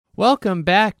Welcome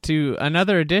back to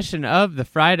another edition of the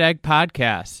Fried Egg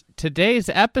Podcast. Today's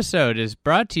episode is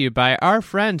brought to you by our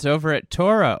friends over at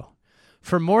Toro.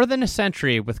 For more than a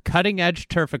century, with cutting-edge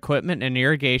turf equipment and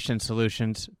irrigation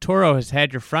solutions, Toro has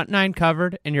had your front nine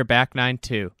covered and your back nine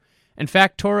too. In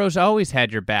fact, Toro's always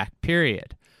had your back,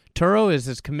 period. Toro is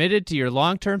as committed to your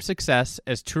long-term success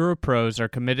as Toro pros are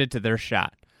committed to their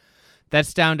shot.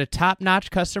 That's down to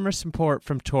top-notch customer support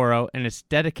from Toro and its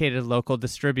dedicated local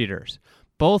distributors,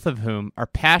 both of whom are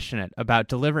passionate about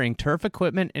delivering turf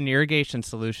equipment and irrigation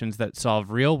solutions that solve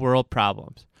real-world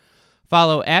problems.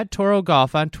 Follow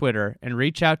 @ToroGolf on Twitter and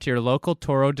reach out to your local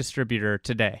Toro distributor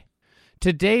today.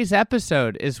 Today's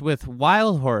episode is with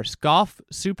Wild Horse Golf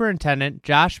Superintendent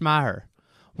Josh Mahar.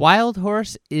 Wild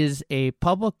Horse is a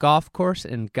public golf course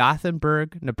in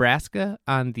Gothenburg, Nebraska,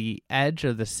 on the edge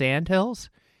of the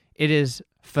Sandhills. It is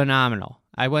phenomenal.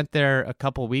 I went there a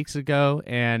couple weeks ago,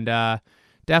 and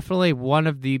definitely one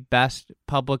of the best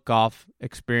public golf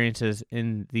experiences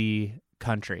in the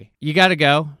country. You got to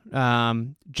go.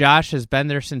 Josh has been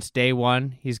there since day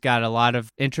one. He's got a lot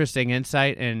of interesting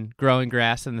insight in growing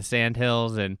grass in the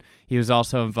Sandhills, and he was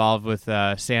also involved with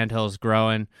Sandhills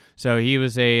growing. So it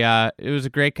was a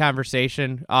great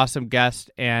conversation, awesome guest,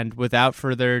 and without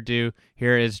further ado,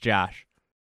 here is Josh.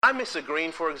 I miss a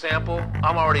green, for example,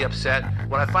 I'm already upset.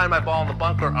 When I find my ball in the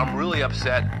bunker, I'm really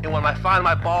upset. And when I find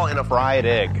my ball in a fried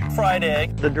egg. Fried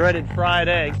egg. The dreaded fried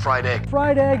egg. Fried egg.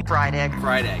 Fried egg. Fried egg.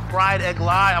 Fried egg. Fried egg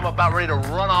lie, I'm about ready to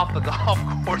run off the golf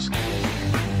course.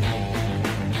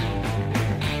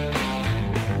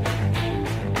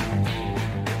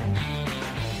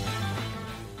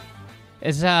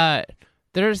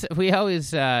 We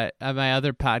always on my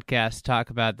other podcast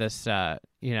talk about this.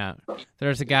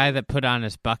 There's a guy that put on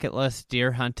his bucket list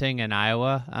deer hunting in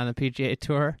Iowa on the PGA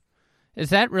Tour.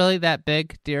 Is that really that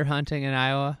big, deer hunting in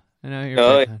Iowa? I know you're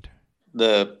a big hunter.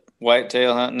 The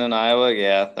whitetail hunting in Iowa,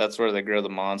 yeah, that's where they grow the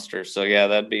monsters. So yeah,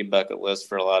 that'd be bucket list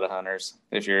for a lot of hunters.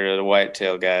 If you're a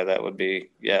whitetail guy, that would be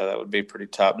pretty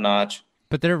top notch.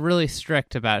 But they're really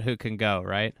strict about who can go,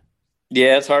 right?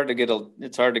 Yeah, it's hard to get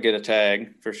a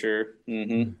tag for sure.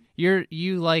 Mm-hmm. You're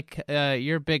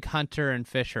a big hunter and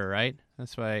fisher, right?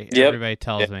 That's why everybody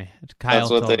tells me. Kyle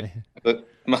told me.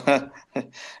 My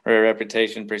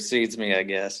reputation precedes me, I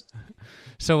guess.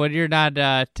 So when you're not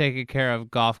taking care of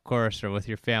golf course or with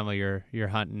your family, you're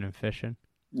hunting and fishing?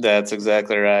 That's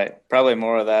exactly right. Probably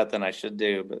more of that than I should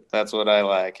do, but that's what I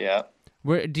like, yeah.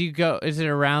 Where do you go? Is it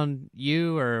around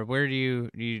you, or where do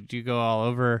you go all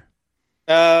over?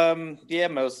 Yeah,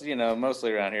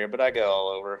 mostly around here, but I go all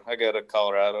over. I go to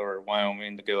Colorado or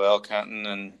Wyoming to go elk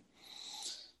hunting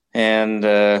and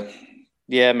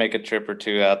make a trip or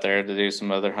two out there to do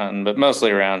some other hunting, but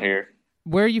mostly around here.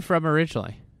 Where are you from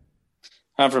originally?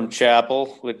 I'm from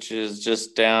Chapel, which is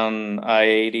just down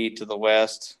I-80 to the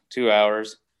west, 2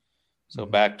 hours. So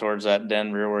back towards that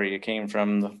Denver where you came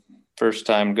from the first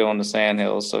time going to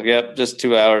Sandhills. So, yep, just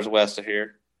 2 hours west of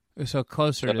here. So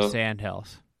closer to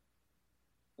Sandhills.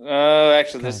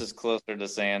 Actually, this is closer to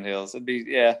Sandhills.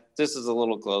 This is a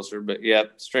little closer, but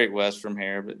straight west from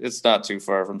here. But it's not too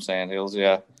far from Sandhills,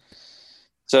 yeah.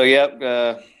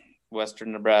 So,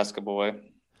 western Nebraska boy.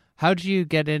 How'd you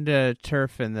get into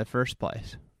turf in the first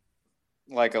place?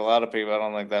 Like a lot of people, I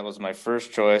don't think that was my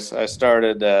first choice. I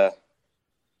started,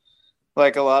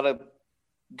 like a lot of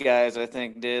guys, I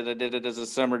think, did. I did it as a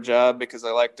summer job because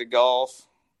I like to golf.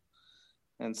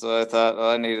 And so I thought,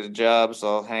 I needed a job,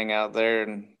 so I'll hang out there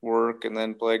and work and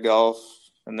then play golf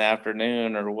in the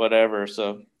afternoon or whatever.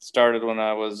 So started when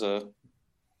I was a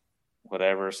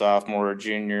sophomore or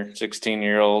junior,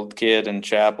 16-year-old kid in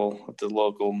Chapel at the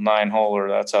local 9-holer.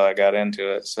 That's how I got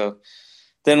into it. So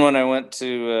then when I went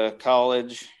to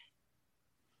college,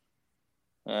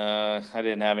 I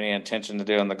didn't have any intention to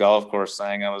doing the golf course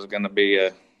thing. I was going to be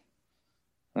a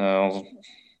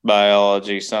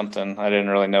biology something. I didn't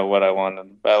really know what I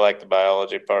wanted, but I liked the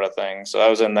biology part of things. So I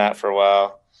was in that for a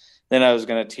while. Then I was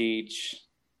going to teach,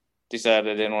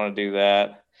 decided I didn't want to do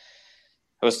that.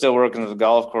 I was still working at the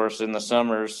golf course in the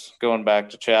summers, going back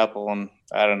to Chapel. And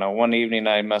I don't know, one evening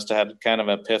I must have had kind of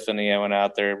an epiphany. I went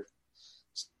out there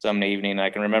some evening. I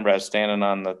can remember I was standing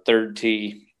on the third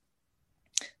tee,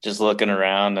 just looking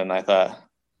around. And I thought,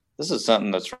 this is something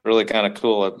that's really kind of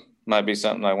cool. It might be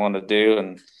something I want to do.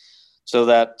 And so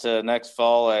that next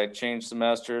fall, I changed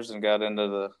semesters and got into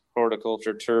the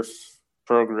horticulture turf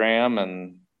program,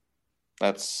 and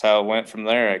that's how it went from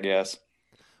there, I guess.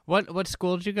 What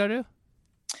school did you go to?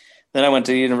 Then I went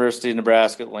to the University of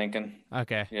Nebraska at Lincoln.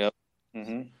 Okay. Yep.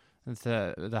 Mm-hmm. It's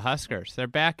the Huskers. They're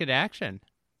back in action.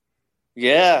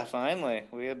 Yeah, finally.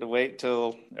 We had to wait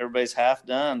till everybody's half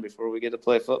done before we get to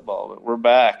play football, but we're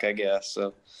back, I guess.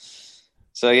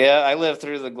 So yeah, I lived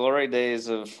through the glory days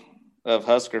of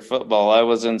Husker football. I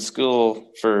was in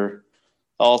school for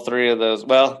all three of those.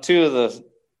 Well, two,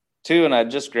 and I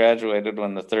just graduated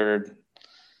when the third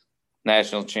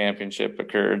national championship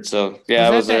occurred. So yeah, Was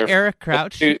I that was the there. Eric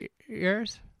Crouch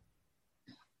years?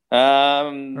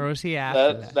 Or was he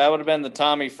after that? That would have been the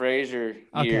Tommy Frazier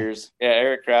Okay. years. Yeah,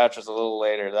 Eric Crouch was a little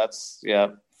later. That's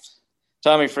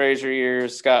Tommy Frazier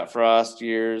years, Scott Frost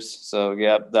years. So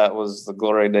yep, that was the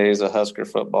glory days of Husker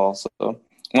football. So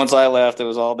once I left, it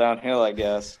was all downhill, I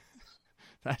guess.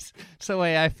 That's the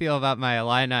way I feel about my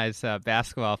Illini's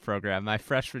basketball program. My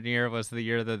freshman year was the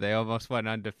year that they almost went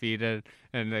undefeated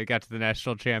and they got to the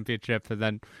national championship, and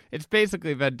then it's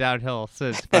basically been downhill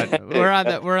since. But we're on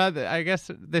the. I guess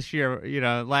this year,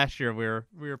 last year we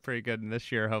were pretty good, and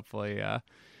this year hopefully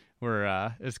we're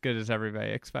as good as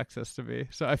everybody expects us to be.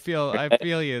 So I feel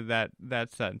you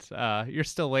that sense. You're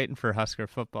still waiting for Husker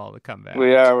football to come back.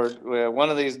 We are. We're one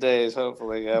of these days,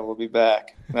 hopefully, we'll be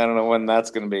back. I don't know when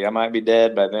that's going to be. I might be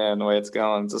dead by then. The way it's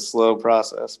going, it's a slow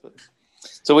process. But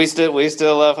so we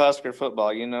still love Husker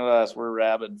football. You know us, we're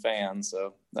rabid fans.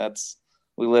 So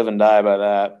we live and die by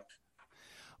that.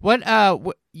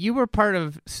 What you were part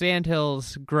of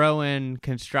Sandhills' growing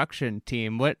construction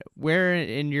team. Where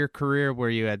in your career were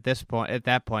you at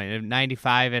that point in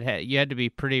 '95? You had to be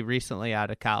pretty recently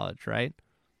out of college, right?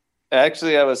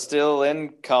 Actually, I was still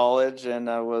in college, and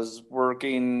I was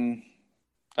working.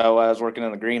 Oh, I was working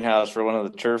in the greenhouse for one of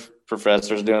the turf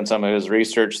professors, doing some of his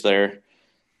research there.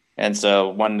 And so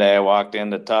one day I walked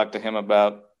in to talk to him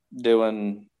about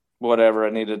doing whatever I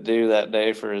needed to do that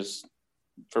day for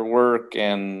work,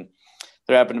 and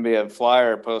there happened to be a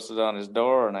flyer posted on his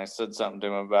door, and I said something to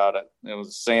him about it. It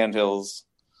was Sandhills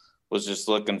was just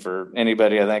looking for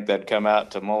anybody, I think, that'd come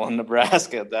out to Mullen,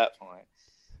 Nebraska at that point.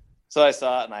 So I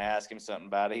saw it and I asked him something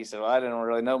about it. He said, well, I didn't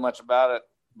really know much about it,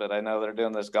 but I know they're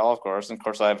doing this golf course. And of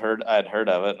course I'd heard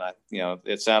of it, and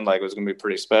it sounded like it was going to be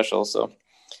pretty special. So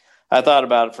I thought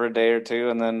about it for a day or two,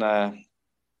 and then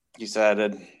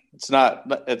decided it's not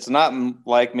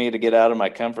like me to get out of my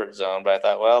comfort zone, but I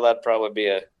thought, well, that'd probably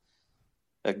be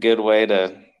a good way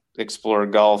to explore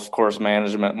golf course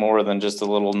management more than just a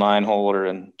little 9-holer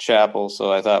in Chapel.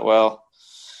 So I thought, well,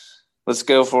 let's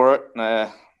go for it.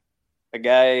 A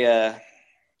guy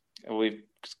we've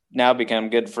now become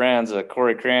good friends,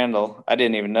 Corey Crandall. I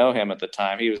didn't even know him at the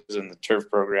time. He was in the turf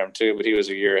program too, but he was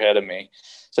a year ahead of me,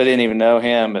 so I didn't even know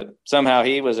him. But somehow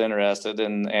he was interested,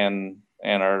 and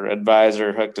our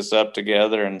advisor hooked us up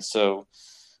together, and so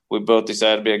we both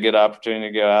decided it'd be a good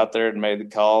opportunity to go out there, and made the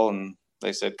call, and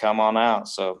they said, come on out.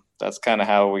 So that's kind of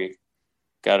how we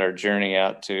got our journey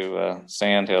out to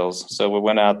Sandhills. So we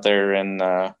went out there in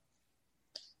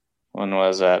when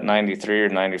was that, 93 or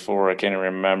 94? I can't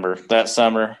even remember, that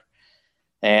summer.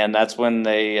 And that's when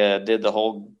they did the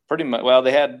whole pretty much, well,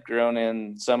 they had grown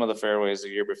in some of the fairways the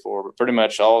year before, but pretty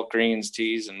much all greens,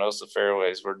 tees, and most of the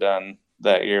fairways were done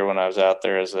that year when I was out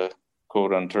there as a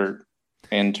quote unquote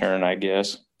intern, I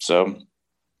guess. So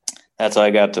that's how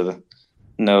I got to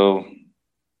know,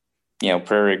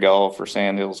 prairie golf or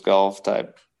Sandhills golf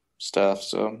type stuff.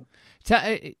 So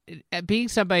being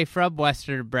somebody from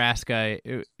Western Nebraska,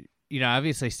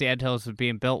 obviously Sandhills was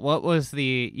being built. What was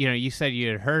you said you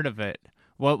had heard of it.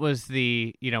 What was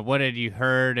what had you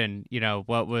heard, and,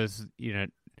 what was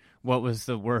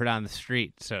the word on the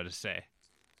street, so to say?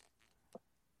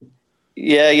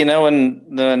 Yeah, when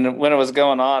it was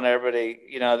going on, everybody,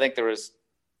 I think there was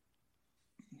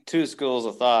two schools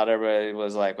of thought. Everybody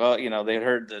was like, well, they'd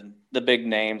heard the big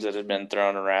names that had been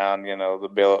thrown around, the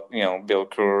Bill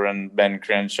Coore and Ben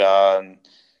Crenshaw,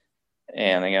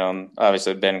 and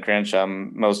obviously Ben Crenshaw,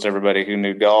 most everybody who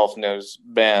knew golf knows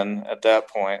Ben at that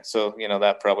point. So,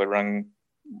 that probably rung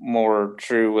more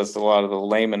true with a lot of the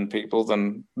layman people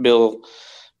than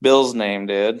Bill's name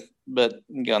did. But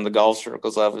in the golf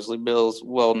circles, obviously Bill's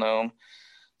well known.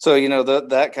 So,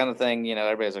 that kind of thing,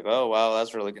 everybody's like, oh, wow,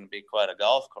 that's really going to be quite a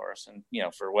golf course. And,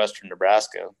 for Western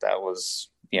Nebraska, that was,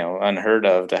 unheard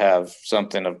of to have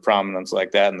something of prominence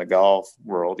like that in the golf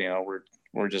world.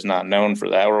 We're just not known for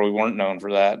that, or we weren't known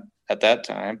for that at that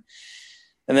time.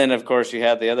 And then, of course, you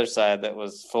had the other side that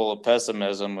was full of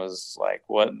pessimism, was like,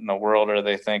 what in the world are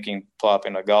they thinking,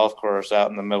 plopping a golf course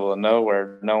out in the middle of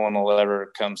nowhere? No one will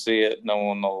ever come see it. No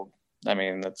one will. I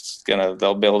mean,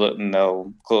 they'll build it and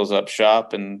they'll close up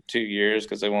shop in 2 years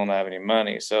because they won't have any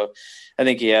money. So I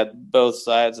think he had both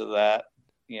sides of that,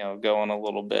 going a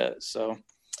little bit. So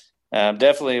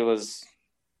definitely it was,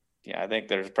 I think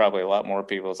there's probably a lot more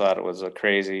people thought it was a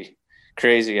crazy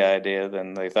crazy idea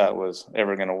than they thought was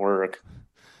ever going to work.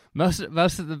 Most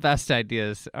of the best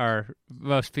ideas are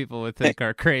most people would think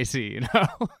are crazy, you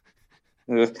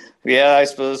know. Yeah, I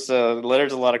suppose so.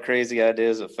 There's a lot of crazy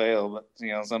ideas that fail, but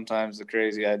sometimes the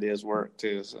crazy ideas work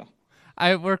too. So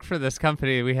I worked for this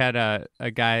company. We had a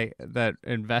guy that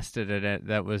invested in it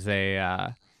that was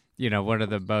one of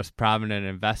the most prominent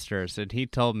investors, and he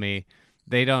told me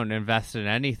they don't invest in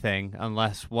anything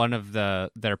unless one of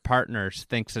their partners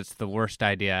thinks it's the worst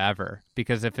idea ever.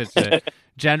 Because if it's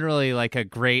generally like a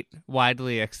great,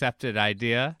 widely accepted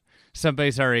idea,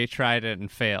 somebody's already tried it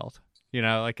and failed.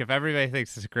 Like if everybody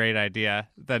thinks it's a great idea,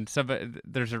 then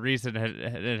there's a reason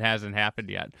it hasn't happened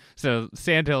yet. So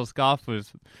Sandhills Golf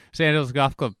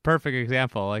Club, perfect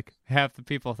example. Like half the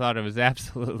people thought it was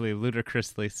absolutely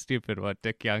ludicrously stupid what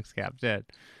Dick Youngscap did.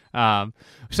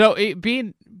 So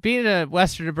being a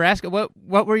Western Nebraska,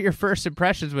 what were your first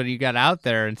impressions when you got out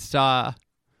there and saw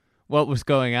what was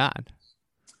going on?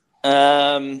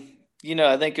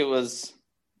 I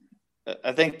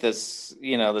think this,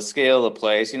 the scale of the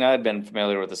place, I'd been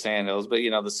familiar with the Sandhills, but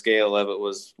the scale of it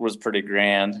was pretty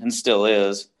grand and still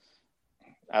is.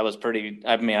 I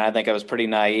think I was pretty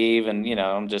naive and,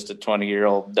 I'm just a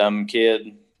 20-year-old dumb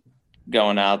kid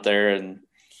going out there and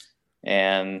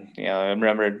I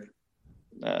remember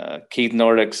Keith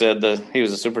Nordick said that he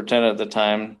was a superintendent at the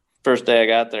time. First day I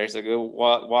got there, he said, go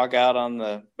walk out on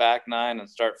the back nine and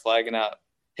start flagging out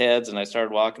heads. And I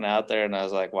started walking out there and I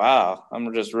was like, wow,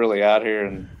 I'm just really out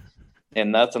here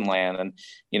in nothing land. And,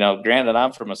 granted,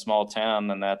 I'm from a small town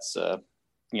and that's,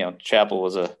 Chapel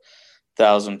was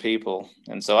 1,000 people.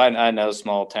 And so I know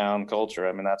small town culture.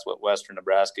 I mean, that's what Western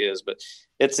Nebraska is, but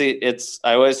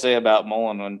I always say about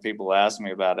Mullen when people ask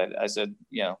me about it, I said,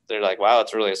 they're like, wow,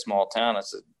 it's really a small town. I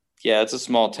said, yeah, it's a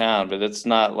small town, but it's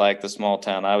not like the small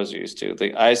town I was used to.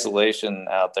 The isolation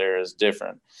out there is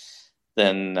different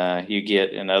than you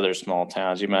get in other small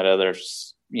towns. You might other,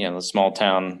 the small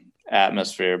town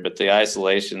atmosphere, but the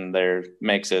isolation there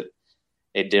makes it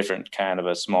a different kind of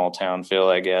a small town feel,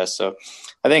 I guess. So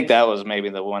I think that was maybe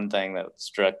the one thing that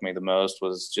struck me the most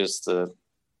was just the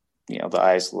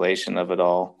isolation of it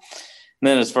all. And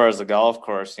then as far as the golf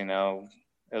course,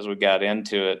 as we got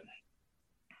into it,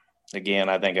 again,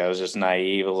 I think I was just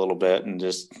naive a little bit and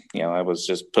just, I was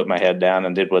just put my head down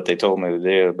and did what they told me to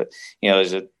do. But,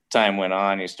 as the time went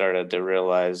on, you started to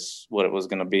realize what it was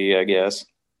going to be, I guess.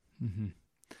 Mm-hmm.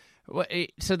 Well,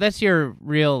 so that's your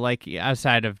real, like,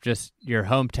 outside of just your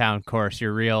hometown course,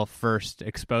 your real first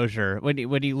exposure. When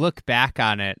you look back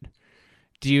on it,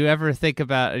 do you ever think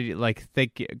about,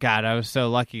 God, I was so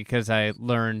lucky because I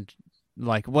learned,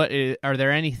 like, are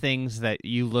there any things that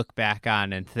you look back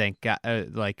on and think,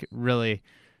 really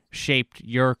shaped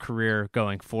your career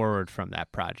going forward from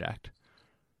that project?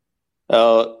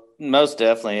 Oh, most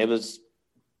definitely. It was,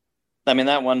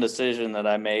 that one decision that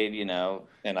I made,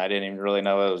 and I didn't even really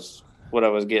know it was what I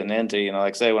was getting into,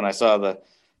 like say when I saw the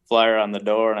flyer on the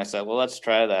door and I said, well, let's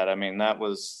try that.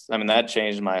 That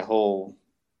changed my whole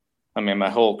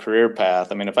career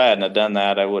path. If I hadn't have done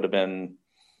that, I would have been,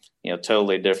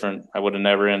 totally different. I would have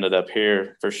never ended up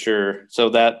here for sure. So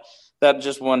that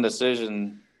just one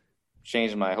decision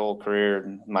changed my whole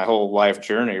career, my whole life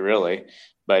journey really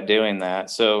by doing that.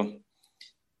 So,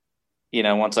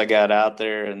 once I got out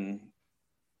there and,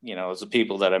 it was the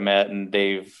people that I met, and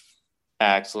Dave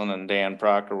Axlin and Dan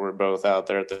Proctor were both out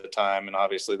there at the time. And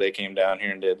obviously they came down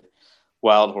here and did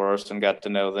Wild Horse and got to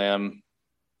know them.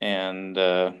 And,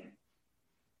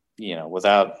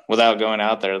 without going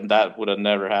out there, that would have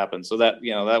never happened. So that,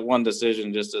 that one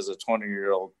decision just as a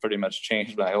 20-year-old pretty much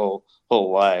changed my whole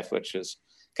life, which is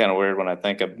kind of weird when I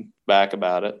think back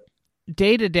about it.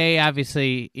 Day to day,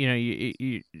 obviously,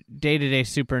 you day to day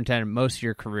superintendent most of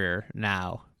your career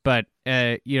now, but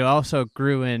you also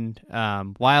grew in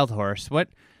Wild Horse.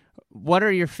 What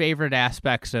are your favorite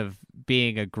aspects of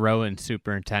being a grow-in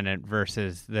superintendent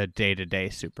versus the day to day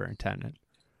superintendent?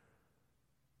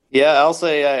 Yeah, I'll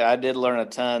say I did learn a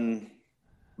ton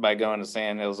by going to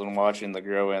Sandhills and watching the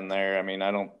grow-in there.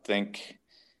 I don't think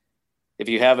if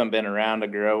you haven't been around a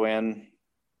grow-in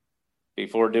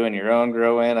before doing your own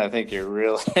grow-in, I think you're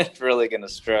really going to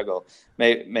struggle.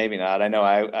 Maybe not. I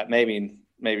know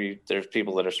maybe there's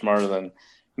people that are smarter than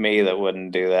me that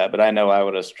wouldn't do that, but I know I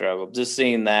would have struggled. Just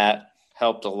seeing that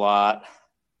helped a lot.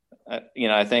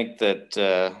 I think that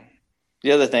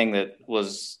the other thing that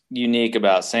was unique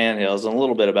about Sandhills and a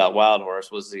little bit about Wild Horse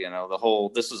was,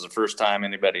 this was the first time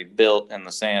anybody built in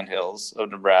the Sandhills of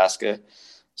Nebraska.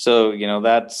 So,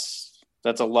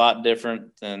 that's a lot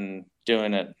different than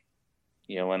doing it,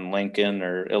 in Lincoln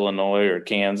or Illinois or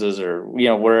Kansas or,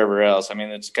 wherever else.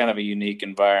 It's kind of a unique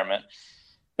environment.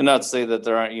 And not to say that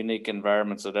there aren't unique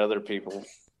environments that other people,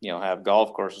 have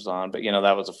golf courses on, but,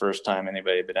 that was the first time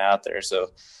anybody had been out there.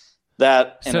 So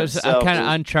that in So it's a itself kind of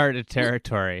is, uncharted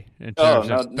territory in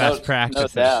terms of best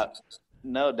practices.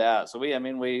 No doubt. So we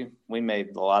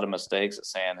made a lot of mistakes at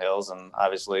Sandhills, and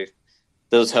obviously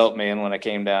those helped me. And when I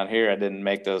came down here, I didn't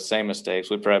make those same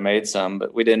mistakes. We probably made some,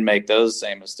 but we didn't make those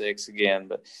same mistakes again.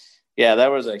 But yeah,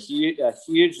 that was a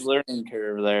huge learning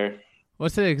curve there.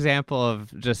 What's an example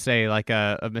of just say like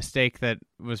a mistake that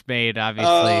was made,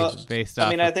 obviously based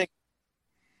off? I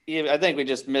think we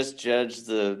just misjudged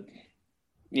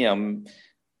and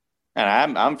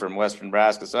I'm from Western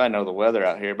Nebraska, so I know the weather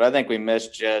out here, but I think we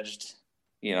misjudged,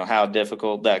 how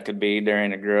difficult that could be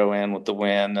during a grow in with the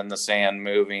wind and the sand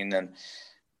moving. And,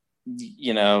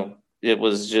 it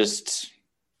was just,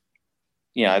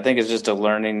 I think it's just a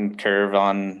learning curve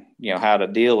on, how to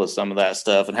deal with some of that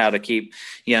stuff and how to keep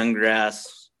young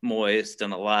grass moist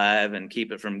and alive and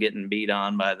keep it from getting beat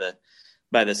on by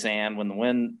the sand when the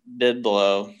wind did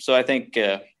blow. So I think,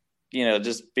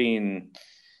 just being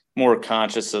more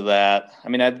conscious of that.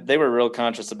 They were real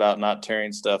conscious about not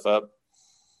tearing stuff up,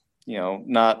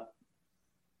 not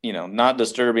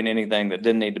disturbing anything that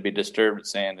didn't need to be disturbed at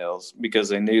Sandhills because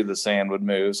they knew the sand would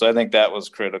move. So I think that was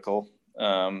critical.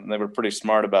 They were pretty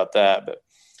smart about that, but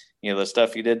the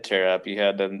stuff you did tear up, you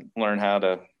had to learn how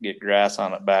to get grass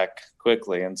on it back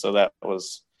quickly. And so that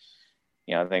was,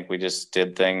 I think we just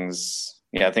did things.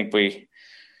 I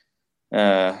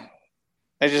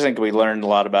just think we learned a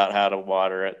lot about how to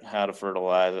water it, how to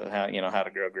fertilize it, how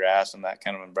to grow grass in that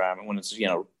kind of environment when it's,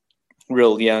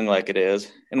 real young like it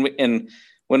is. And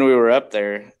when we were up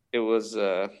there, it was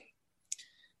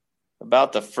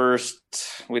about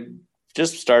we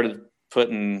just started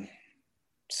putting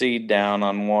seed down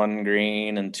on 1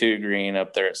 green and 2 green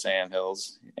up there at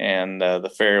Sandhills and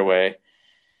the fairway.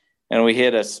 And we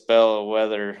hit a spell of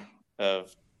weather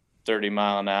of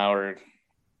 30-mile-an-hour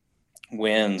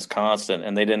winds constant,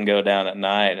 and they didn't go down at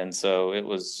night. And so it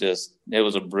was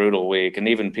a brutal week. And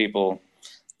even people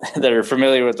that are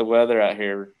familiar with the weather out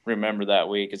here remember that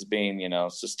week as being,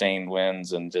 sustained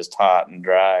winds and just hot and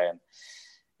dry.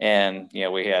 And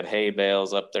we had hay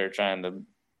bales up there trying to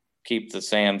keep the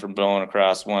sand from blowing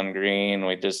across 1 green.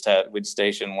 We'd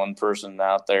station 1 person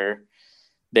out there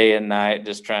day and night,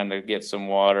 just trying to get some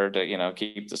water to,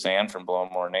 keep the sand from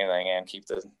blowing more than anything and keep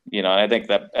and I think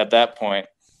that at that point,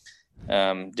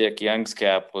 Dick Young's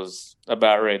cap was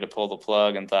about ready to pull the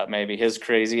plug and thought maybe his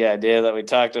crazy idea that we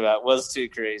talked about was too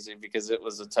crazy because it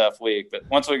was a tough week. But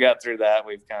once we got through that,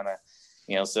 we've kind of,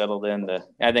 settled into,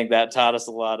 I think that taught us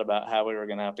a lot about how we were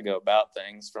going to have to go about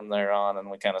things from there on. And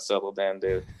we kind of settled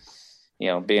into,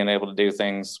 being able to do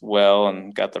things well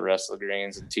and got the rest of the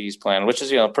greens and tees planned, which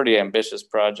is, a pretty ambitious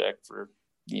project for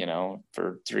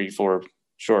 3-4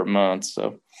 short months.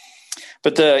 So,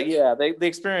 but the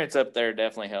experience up there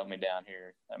definitely helped me down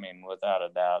here. Without a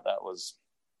doubt, that was,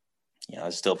 I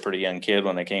was still a pretty young kid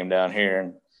when I came down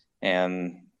here,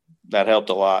 and that helped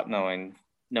a lot knowing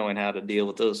how to deal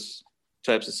with those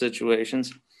types of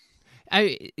situations.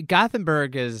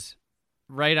 Gothenburg is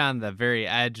right on the very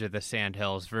edge of the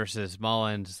Sandhills versus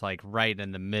Mullins, like right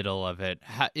in the middle of it.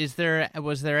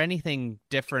 Was there anything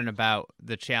different about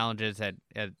the challenges at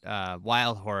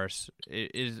Wild Horse?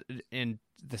 Is in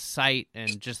the site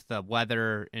and just the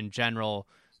weather in general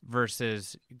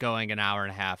versus going an hour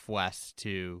and a half west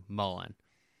to Mullen?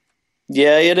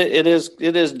 Yeah, it is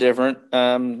different.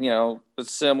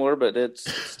 It's similar, but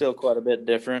it's still quite a bit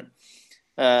different.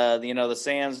 The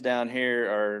sands down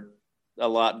here are a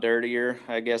lot dirtier,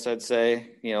 I guess I'd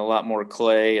say. A lot more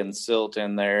clay and silt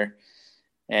in there,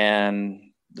 and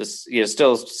this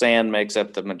still sand makes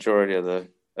up the majority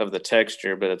of the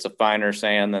texture, but it's a finer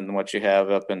sand than what you have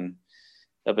up in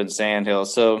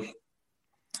Sandhills. So,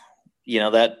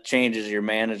 that changes your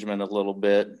management a little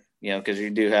bit, because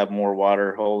you do have more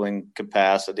water holding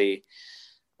capacity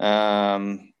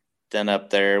than up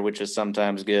there, which is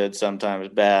sometimes good, sometimes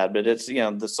bad. But it's,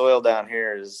 the soil down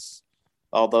here is,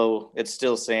 although it's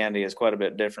still sandy, is quite a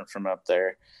bit different from up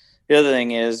there. The other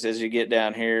thing is, as you get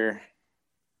down here,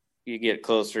 you get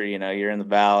closer, you're in the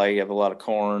valley, you have a lot of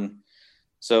corn.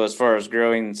 So as far as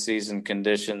growing season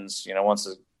conditions,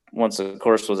 once the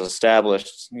course was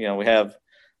established, we have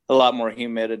a lot more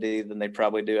humidity than they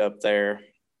probably do up there.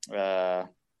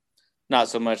 Not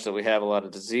so much that we have a lot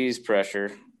of disease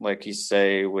pressure, like you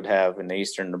say would have in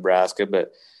eastern Nebraska,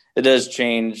 but it does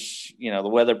change. The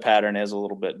weather pattern is a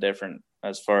little bit different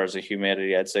as far as the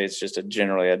humidity. I'd say it's just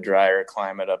generally a drier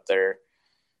climate up there.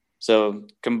 So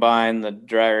combine the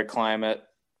drier climate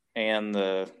and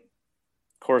the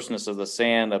coarseness of the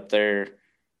sand up there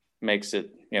makes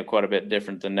it, quite a bit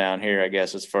different than down here, I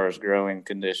guess, as far as growing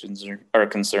conditions are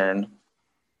concerned.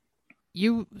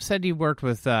 You said you worked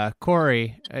with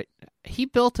Corey. He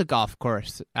built a golf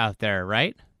course out there,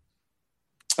 right?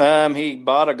 He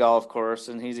bought a golf course,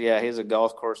 and he's a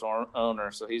golf course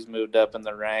owner, so he's moved up in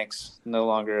the ranks, no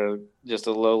longer just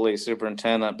a lowly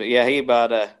superintendent. But yeah, he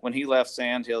bought when he left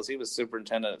Sandhills, he was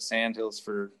superintendent at Sandhills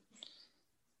for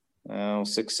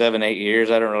 6, 7, 8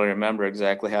 years. I don't really remember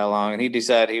exactly how long. And he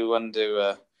decided he wanted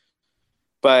to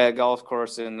buy a golf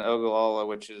course in Ogallala,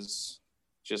 which is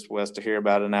just west of here,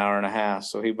 about an hour and a half.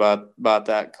 So he bought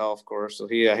that golf course. So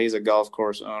he's a golf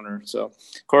course owner. So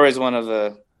Corey's one of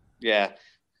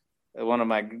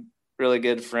my really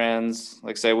good friends.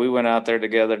 Like I say, we went out there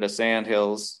together to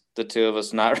Sandhills, the two of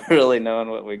us not really knowing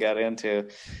what we got into.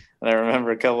 And I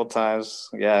remember a couple of times,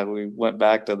 we went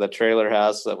back to the trailer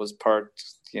house that was parked,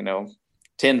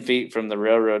 10 feet from the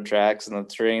railroad tracks, and the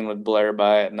train would blare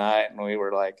by at night. And we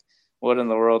were like, what in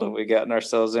the world have we gotten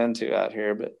ourselves into out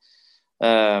here? But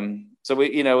so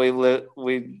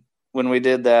when we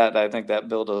did that, I think that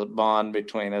built a bond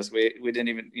between us. We didn't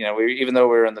even, even though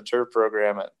we were in the turf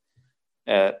program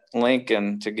at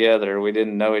Lincoln together, we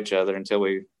didn't know each other until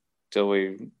we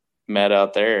met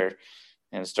out there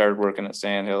and started working at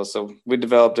Sandhills. So we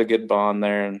developed a good bond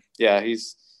there, and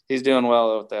he's doing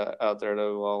well out there at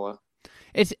Ogallala.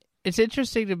 It's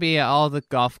interesting to me, all the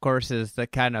golf courses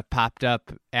that kind of popped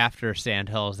up after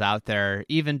Sandhills out there,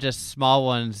 even just small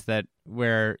ones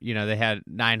where they had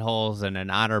 9 holes and an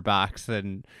honor box,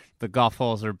 and the golf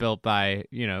holes are built by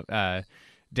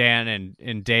Dan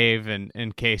and Dave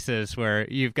in cases where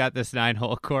you've got this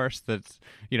 9-hole course that's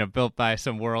built by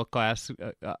some world-class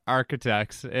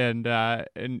architects, and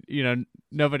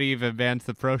nobody even mans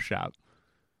the pro shop.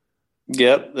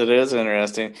 Yep, that is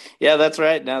interesting. Yeah, that's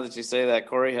right. Now that you say that,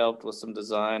 Corey helped with some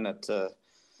design at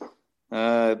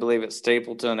I believe it's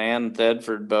Stapleton and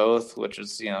Thedford both, which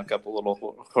is a couple little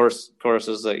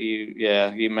courses that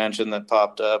you mentioned that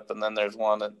popped up, and then there's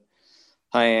one at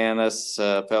Hyannis,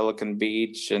 Pelican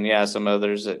Beach, and some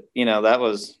others that that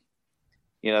was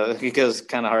because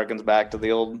kind of harkens back to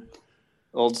the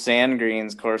old sand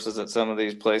greens courses that some of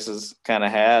these places kind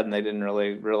of had, and they didn't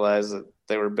really realize that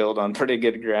they were built on pretty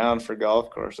good ground for golf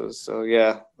courses. So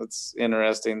it's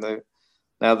interesting that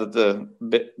now that the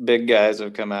big guys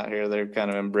have come out here, they've kind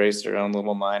of embraced their own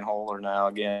little 9-holer now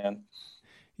again.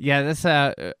 Yeah, this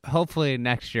hopefully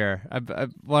next year. I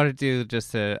want to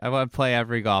do I want to play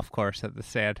every golf course at the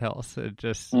Sandhills and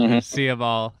just see them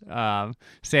all.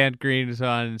 Sand greens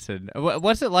ones, and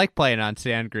what's it like playing on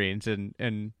sand greens?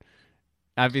 And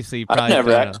obviously, you probably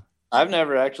I've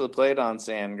never actually played on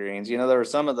sand greens. There were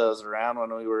some of those around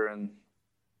when we were in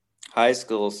high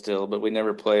school still, but we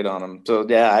never played on them. So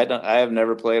I have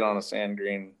never played on a sand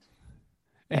green,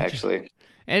 actually.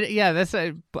 And that's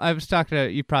I was talking to,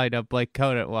 you probably know Blake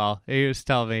Conant well. He was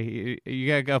telling me you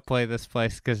gotta go play this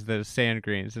place because of the sand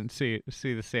greens and see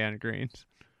the sand greens.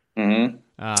 Mm-hmm.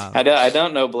 I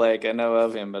don't know Blake. I know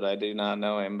of him, but I do not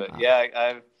know him. But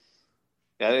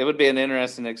it would be an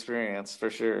interesting experience for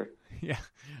sure. Yeah.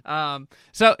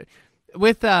 So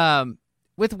with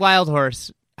Wild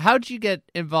Horse, how'd you get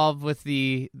involved with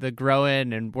the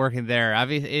growing and working there?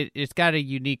 Obviously, it's got a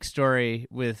unique story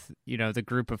with the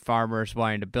group of farmers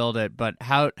wanting to build it. But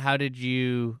how did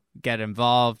you get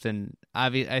involved? And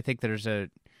I think there's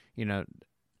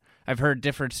I've heard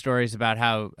different stories about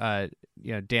how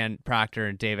Dan Proctor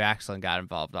and Dave Axland got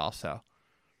involved also.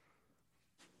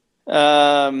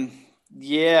 I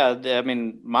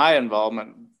mean, my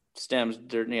involvement stems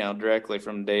directly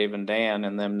from Dave and Dan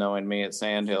and them knowing me at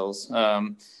Sandhills. I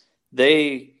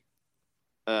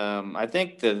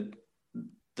think the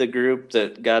group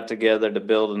that got together to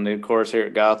build a new course here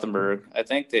at Gothenburg, I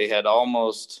think they had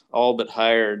almost all but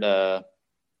hired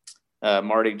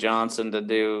Marty Johnson to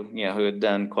do, who had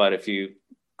done quite a few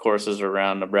courses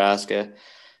around Nebraska.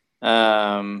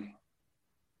 And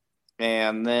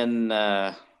then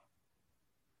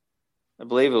I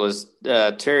believe it was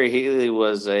Terry Healy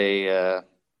was a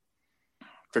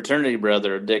fraternity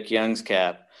brother of Dick Young's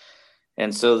cap.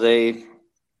 And so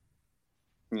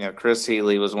Chris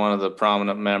Healy was one of the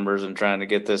prominent members in trying to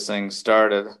get this thing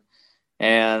started.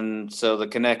 And so the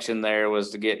connection there was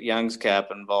to get Young's cap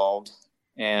involved.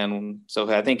 And so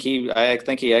I think he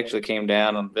actually came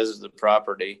down and visited the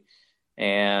property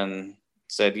and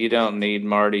said, you don't need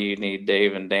Marty, you need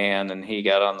Dave and Dan. And he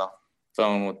got on the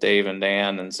phone with Dave and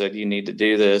Dan and said, you need to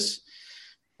do this,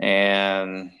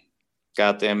 and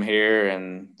got them here.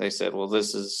 And they said, well,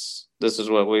 this is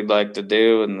what we'd like to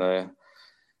do.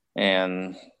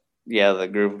 And the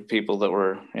group of people that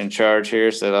were in charge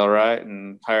here said, all right,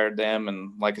 and hired them.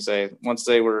 And like I say, once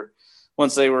they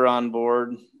once they were on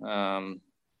board, I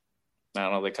don't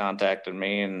know, they contacted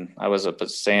me, and I was up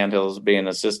at Sandhills being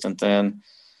assistant then,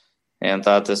 and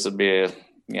thought this would be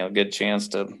a good chance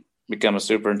to become a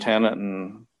superintendent,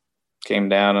 and came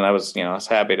down, and I was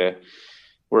happy to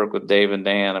work with Dave and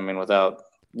Dan. I mean, without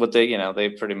what they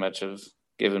pretty much have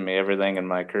given me everything in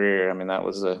my career. I mean, that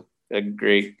was a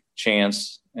great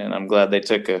chance, and I'm glad they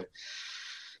took a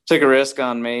risk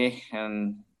on me,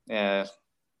 and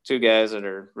two guys that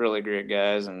are really great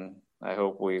guys, and I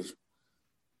hope we've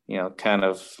kind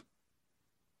of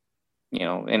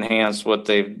enhanced what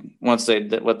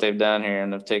they've done here,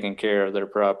 and have taken care of their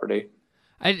property.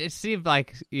 It seemed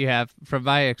like you have, from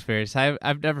my experience.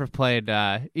 I've never played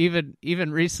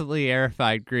even recently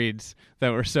aerified greens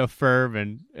that were so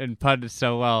firm and putted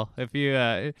so well. If you,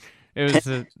 it was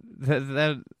it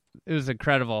was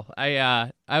incredible.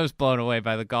 I was blown away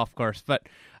by the golf course. But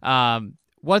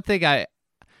one thing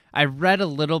I read a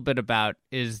little bit about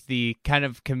is the kind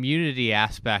of community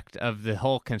aspect of the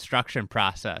whole construction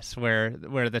process, where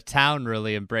the town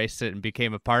really embraced it and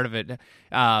became a part of it.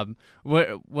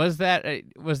 Was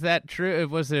that true?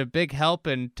 Was it a big help?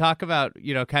 And talk about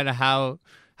kind of how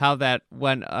that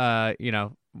went.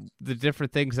 The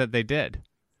different things that they did.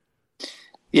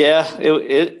 Yeah,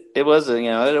 it was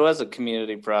a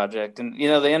community project, and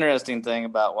the interesting thing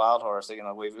about Wild Horse,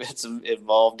 it's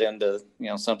evolved into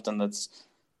something that's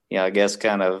I guess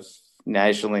kind of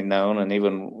nationally known, and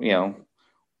even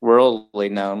worldly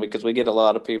known, because we get a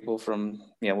lot of people from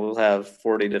we'll have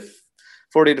 40 to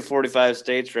 45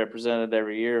 states represented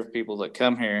every year of people that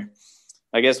come here.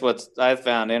 I guess what I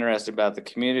found interesting about the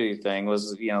community thing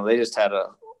was they just had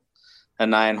a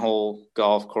 9-hole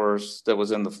golf course that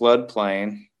was in the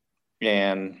floodplain,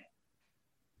 and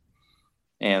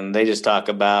they just talk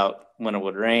about when it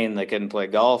would rain they couldn't play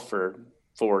golf for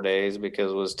 4 days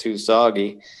because it was too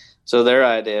soggy. So their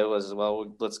idea was,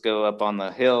 well, let's go up on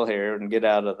the hill here and get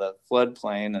out of the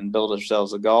floodplain and build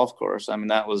ourselves a golf course. I mean,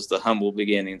 that was the humble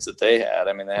beginnings that they had.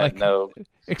 I mean, they had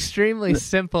extremely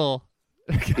simple.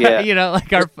 Yeah.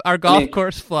 Like our golf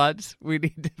course floods. We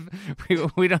need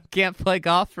to, can't play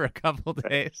golf for a couple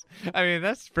days. I mean,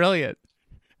 that's brilliant.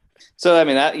 So I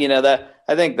mean, I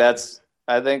think that's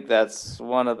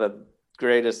one of the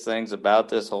greatest things about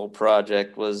this whole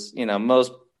project was,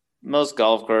 most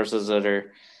golf courses that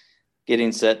are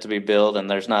getting set to be built, and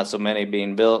there's not so many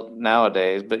being built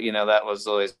nowadays, but that was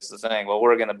always the thing. Well,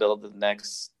 we're going to build the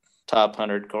next top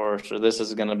 100 course, or this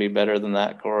is going to be better than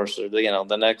that course, or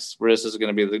this is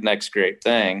going to be the next great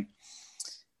thing.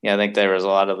 I think there was a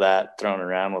lot of that thrown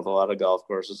around with a lot of golf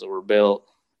courses that were built.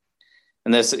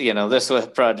 And this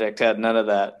project had none of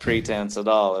that pretense at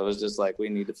all. It was just like, we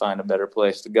need to find a better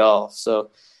place to golf.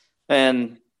 So,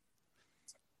 and,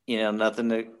 nothing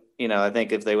to, I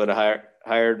think if they would have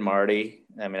hired Marty,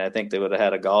 I mean, I think they would have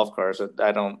had a golf course.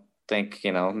 I don't think,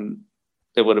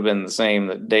 it would have been the same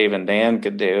that Dave and Dan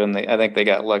could do. And I think they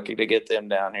got lucky to get them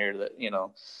down here that,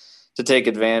 to take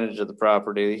advantage of the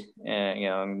property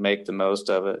and make the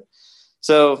most of it.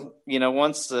 So,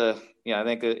 once I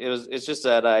think it's just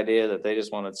that idea that they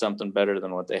just wanted something better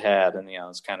than what they had. And,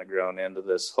 it's kind of grown into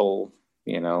this whole,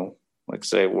 like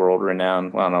say world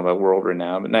renowned. Well, I don't know about world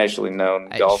renowned, but nationally known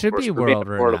golf course. It should be world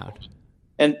renowned.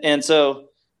 And so,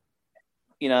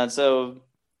 so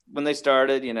when they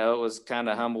started, it was kind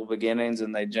of humble beginnings,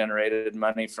 and they generated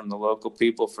money from the local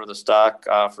people for the stock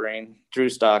offering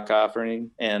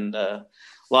and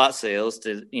lot sales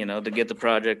to get the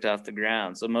project off the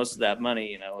ground. So most of that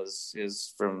money,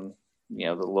 is from,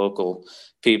 the local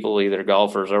people, either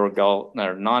golfers or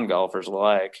non-golfers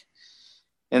alike.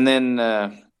 And then,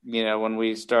 when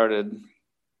we started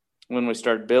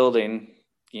building,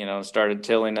 started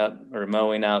tilling up or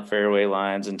mowing out fairway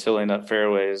lines and tilling up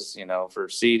fairways, for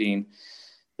seeding,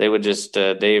 they would just,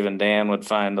 Dave and Dan would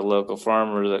find a local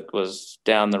farmer that was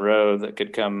down the road that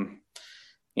could come,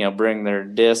 bring their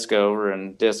disc over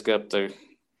and disc up the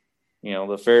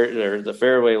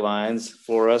fairway lines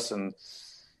for us. And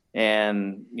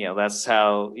that's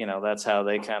how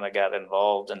they kind of got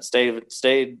involved and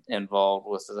stayed involved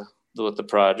with the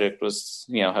project, was,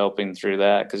 helping through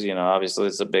that. Cause, obviously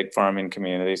it's a big farming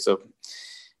community. So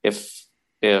if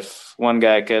one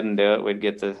guy couldn't do it, we'd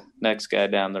get the next guy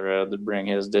down the road to bring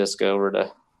his disc over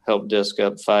to help disc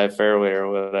up 5 fairway or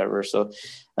whatever. So,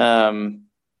 I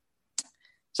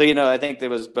think there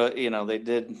was, but,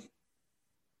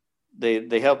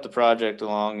 they helped the project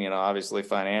along, obviously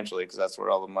financially, because that's where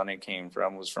all the money came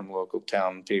from, was from local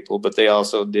town people. But they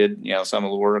also did, some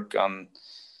of the work on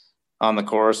the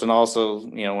course. And also,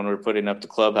 when we were putting up the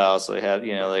clubhouse, they had,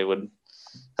 they would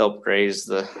help raise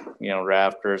the,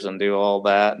 rafters and do all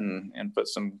that and put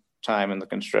some time in the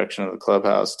construction of the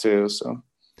clubhouse too. So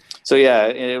yeah,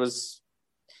 it was,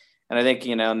 and I think,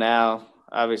 now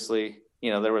obviously,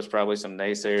 there was probably some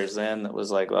naysayers then that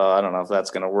was like, well, I don't know if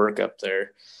that's going to work up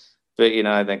there. But,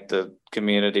 I think the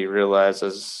community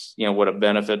realizes, what a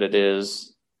benefit it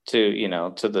is to,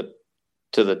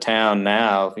 to the town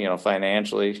now,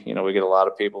 financially. We get a lot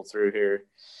of people through here,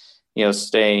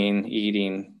 staying,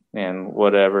 eating, and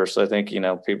whatever. So I think,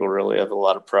 people really have a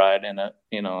lot of pride in it,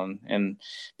 and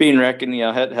being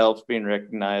recognized, it helps being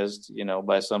recognized,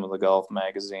 by some of the golf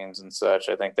magazines and such.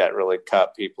 I think that really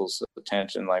caught people's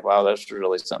attention. Like, wow, that's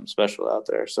really something special out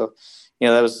there. So,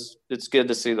 it's good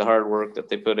to see the hard work that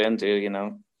they put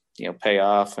into, pay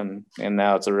off, and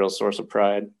now it's a real source of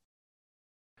pride.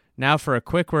 Now for a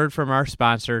quick word from our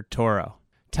sponsor, Toro.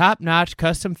 Top-notch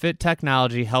custom-fit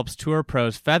technology helps tour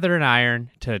pros feather and iron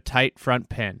to a tight front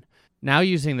pin. Now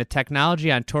using the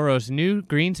technology on Toro's new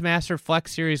Greensmaster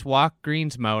Flex Series Walk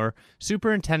Greens mower,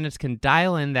 superintendents can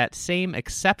dial in that same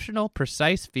exceptional,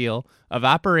 precise feel of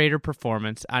operator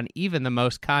performance on even the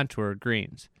most contoured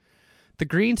greens. The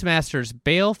Greensmaster's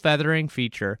bale feathering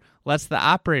feature lets the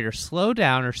operator slow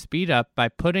down or speed up by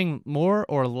putting more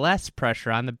or less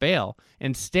pressure on the bale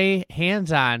and stay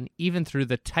hands-on even through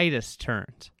the tightest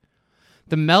turns.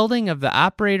 The melding of the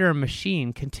operator and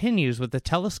machine continues with the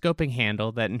telescoping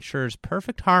handle that ensures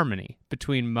perfect harmony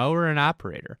between mower and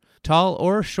operator, tall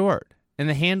or short, and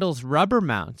the handle's rubber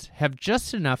mounts have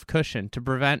just enough cushion to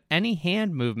prevent any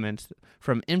hand movements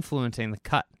from influencing the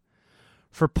cut.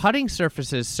 For putting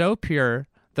surfaces so pure,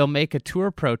 they'll make a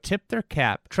tour pro tip their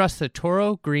cap. Trust the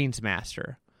Toro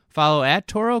Greensmaster. Follow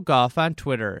 @Toro Golf on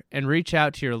Twitter and reach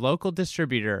out to your local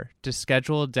distributor to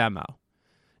schedule a demo.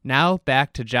 Now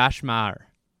back to Josh Mahar.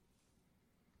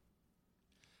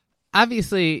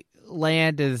 Obviously,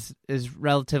 land is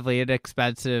relatively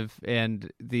inexpensive, and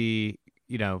the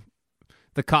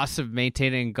cost of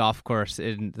maintaining a golf course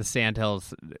in the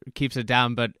Sandhills keeps it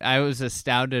down. But I was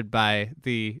astounded by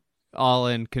the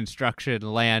all-in construction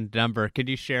land number. Could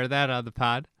you share that on the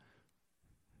pod?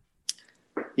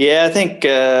 Yeah,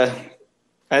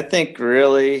 I think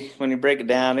really when you break it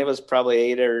down, it was probably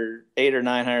eight or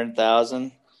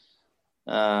 900,000.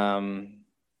 And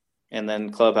then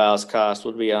clubhouse cost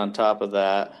would be on top of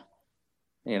that,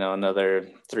 another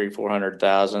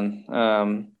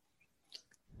 300,000-400,000.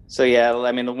 So yeah,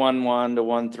 I mean the 1.1 to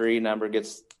 1.3 number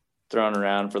gets thrown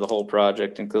around for the whole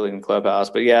project, including the clubhouse.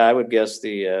 But yeah, I would guess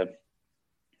the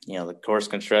course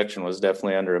construction was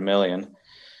definitely under $1 million.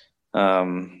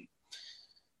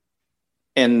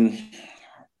 And,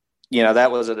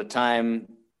 that was at a time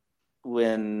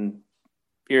when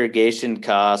irrigation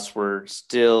costs were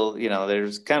still,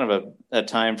 there's kind of a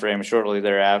time frame shortly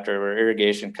thereafter where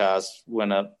irrigation costs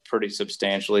went up pretty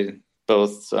substantially,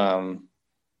 both,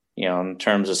 in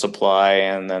terms of supply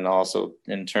and then also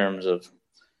in terms of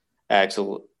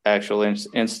actual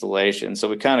installation. So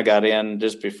we kind of got in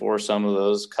just before some of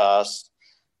those costs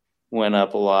went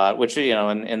up a lot, which,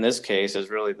 in this case is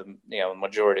really the,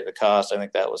 majority of the cost. I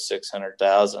think that was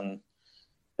 600,000,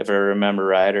 if I remember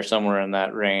right, or somewhere in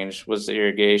that range was the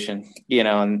irrigation,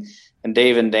 and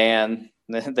Dave and Dan,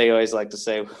 they always like to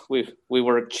say we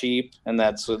work cheap, and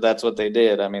that's what they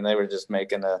did. I mean, they were just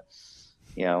making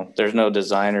there's no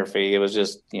designer fee. It was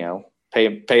just,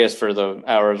 pay us for the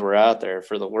hours we're out there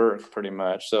for the work pretty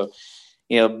much. So,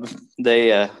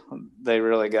 they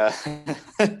really got,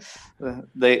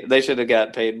 they should have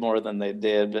got paid more than they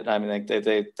did, but I mean,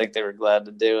 they think they were glad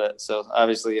to do it. So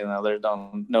obviously, there's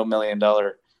no $1 million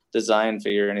design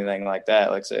fee or anything like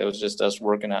that. Like I said, it was just us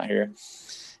working out here.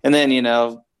 And then,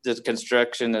 the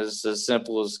construction is as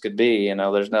simple as could be.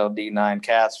 There's no D9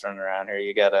 cats running around here.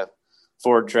 You got a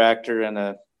Ford tractor and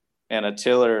a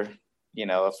tiller,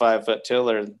 a 5-foot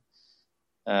tiller.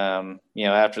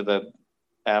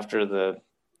 After the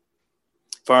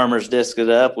farmers disc it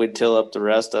up, we'd till up the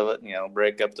rest of it,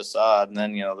 break up the sod. And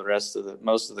then,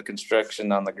 most of the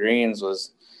construction on the greens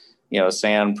was, a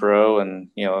sand pro and,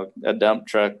 a dump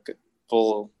truck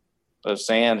full of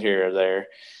sand here or there.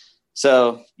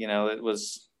 So, it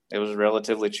was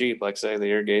relatively cheap. Like I say, the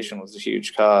irrigation was a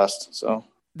huge cost. So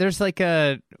there's like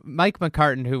a Mike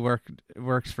McCartan who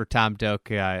works for Tom Doak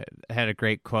had a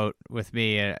great quote with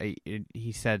me.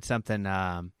 He said something.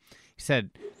 He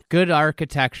said, "Good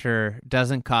architecture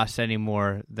doesn't cost any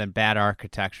more than bad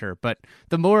architecture." But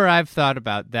the more I've thought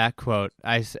about that quote,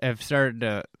 I have started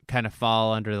to kind of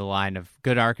fall under the line of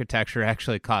good architecture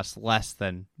actually costs less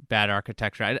than bad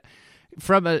architecture.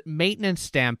 From a maintenance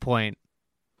standpoint,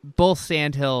 both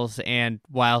Sandhills and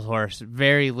Wild Horse,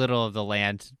 very little of the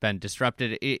land's been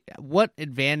disrupted. What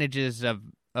advantages of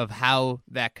how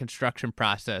that construction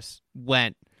process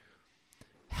went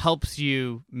helps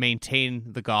you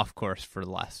maintain the golf course for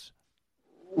less?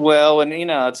 Well, and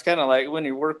it's kind of like when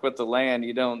you work with the land,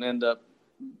 you don't end up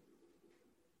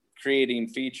creating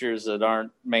features that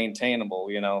aren't maintainable.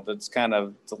 That's kind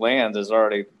of, the land is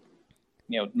already,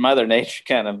 Mother Nature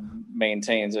kind of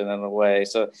maintains it in a way.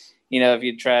 So, if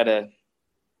you try to,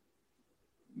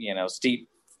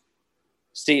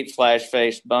 steep flash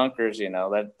faced bunkers,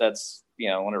 that's,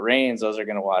 when it rains, those are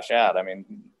going to wash out. I mean,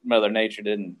 Mother Nature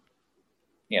didn't,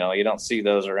 you don't see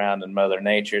those around in Mother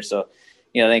Nature. So,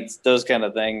 I think those kind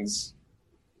of things,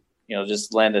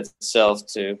 just lend itself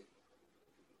to,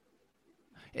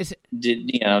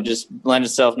 just lend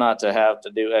itself not to have to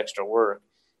do extra work.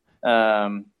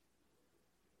 And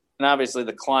obviously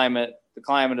the climate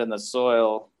and the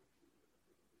soil,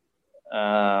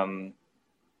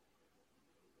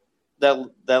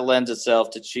 that lends itself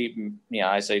to cheap,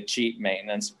 I say cheap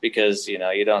maintenance, because, you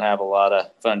don't have a lot of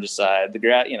fungicide.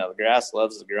 The grass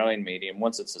loves the growing medium.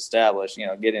 Once it's established,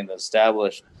 getting it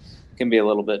established can be a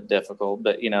little bit difficult,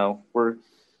 but,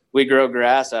 we grow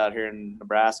grass out here in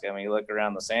Nebraska. I mean, you look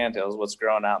around the Sandhills, what's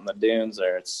growing out in the dunes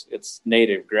there, it's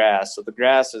native grass. So the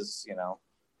grasses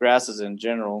in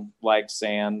general like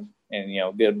sand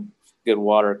and, good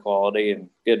water quality and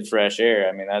good fresh air.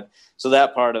 I mean,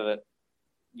 that part of it,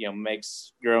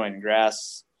 makes growing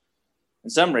grass in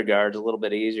some regards a little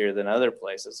bit easier than other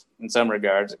places. In some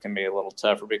regards, it can be a little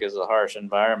tougher because of the harsh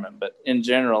environment. But in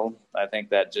general, I think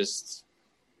that just,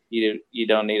 you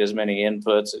don't need as many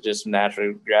inputs. It just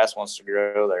naturally, grass wants to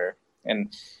grow there.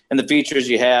 And the features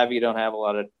you have, you don't have a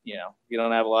lot of, you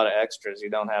don't have a lot of extras. You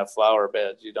don't have flower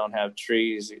beds. You don't have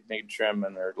trees that need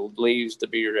trimming or leaves to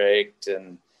be raked.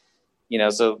 And,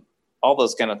 so all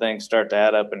those kind of things start to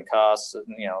add up in costs,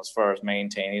 as far as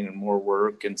maintaining and more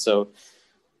work. And so,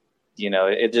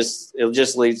 it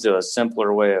just leads to a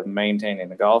simpler way of maintaining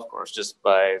the golf course just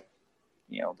by,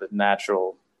 the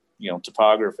natural,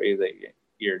 topography that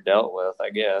you're dealt with, I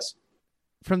guess.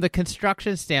 From the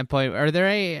construction standpoint, are there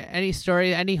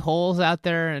any holes out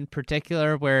there in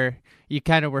particular where you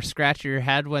kind of were scratching your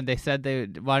head when they said they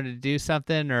wanted to do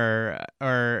something,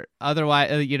 or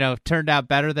otherwise, turned out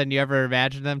better than you ever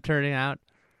imagined them turning out?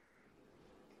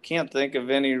 Can't think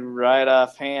of any right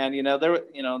offhand.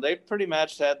 They pretty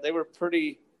much they were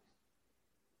pretty,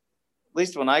 at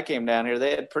least when I came down here,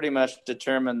 they had pretty much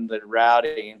determined the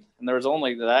routing. And there was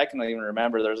only, that I can even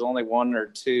remember, there was only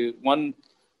one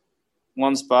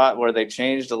spot where they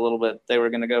changed a little bit. They were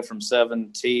going to go from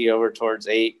 7T over towards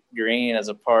 8 green as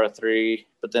a par 3,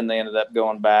 but then they ended up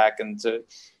going back. And so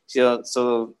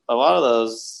a lot of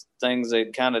those things they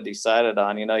kind of decided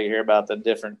on. You hear about the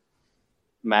different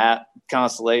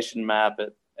constellation map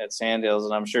at Sandhills,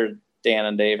 and I'm sure Dan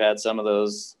and Dave had some of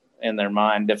those in their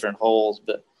mind, different holes,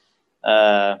 but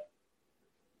I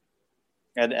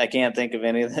can't think of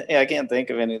anything. I can't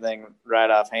think of anything right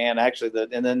offhand. Actually,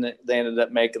 and then they ended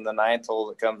up making the 9th hole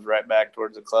that comes right back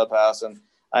towards the clubhouse, and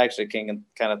I actually can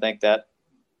kind of think that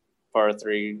par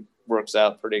 3 works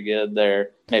out pretty good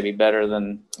there. Maybe better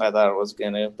than I thought it was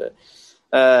going to. But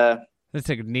that's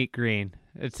a neat green.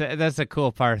 That's a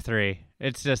cool par 3.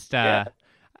 It's just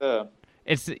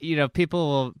it's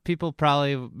people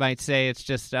probably might say it's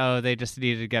just they just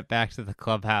needed to get back to the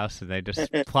clubhouse and they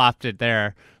just plopped it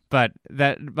there. But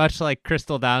that, much like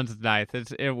Crystal Downs'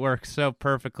 9th, it works so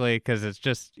perfectly because it's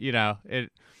just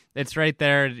it's right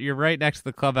there. You're right next to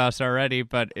the clubhouse already,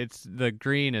 but the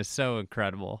green is so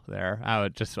incredible there. How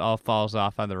it just all falls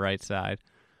off on the right side.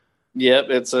 Yep,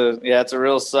 it's a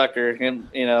real sucker. And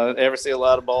ever see a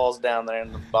lot of balls down there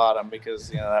in the bottom because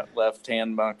that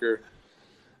left-hand bunker,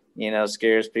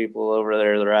 scares people over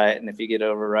there to the right. And if you get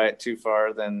over right too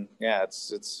far, then it's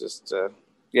just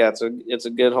it's a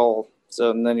good hole. So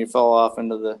and then you fall off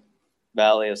into the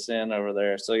Valley of Sin over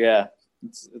there. So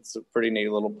it's a pretty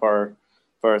neat little par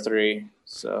 3.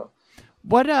 So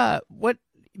what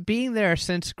being there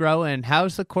since growing,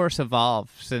 how's the course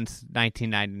evolved since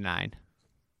 1999?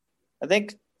 I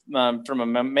think from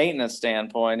a maintenance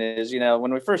standpoint is,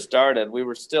 when we first started, we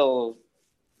were still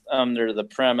under the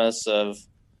premise of,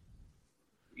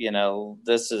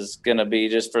 this is going to be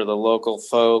just for the local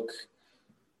folk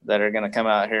that are going to come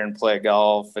out here and play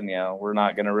golf. And, we're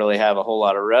not going to really have a whole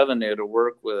lot of revenue to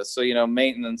work with. So,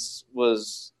 maintenance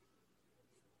was,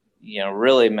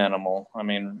 really minimal. I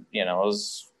mean, it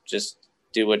was just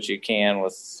do what you can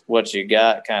with what you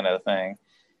got kind of thing.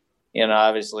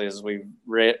 Obviously as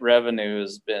revenue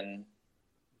has been,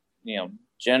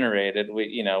 generated,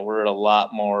 we're a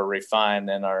lot more refined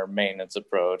in our maintenance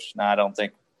approach. Now, I don't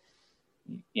think,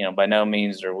 by no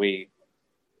means are we,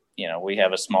 we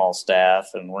have a small staff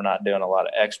and we're not doing a lot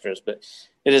of extras, but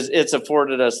it's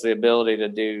afforded us the ability to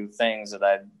do things that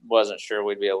I wasn't sure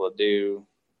we'd be able to do,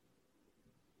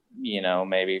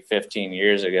 maybe 15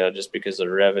 years ago, just because of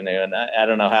the revenue. And I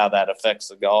don't know how that affects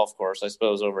the golf course. I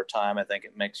suppose over time, I think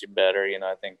it makes you better.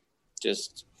 I think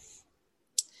just,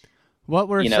 what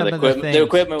were some of the things? The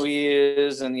equipment we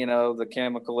use, and, the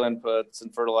chemical inputs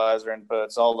and fertilizer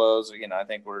inputs, all those, I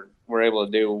think we're able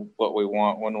to do what we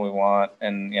want when we want.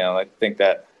 And, I think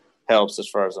that helps as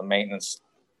far as the maintenance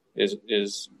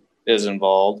is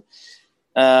involved.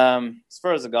 As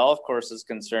far as the golf course is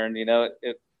concerned,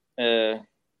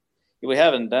 we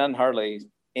haven't done hardly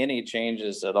any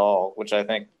changes at all, which I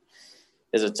think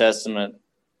is a testament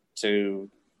to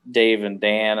Dave and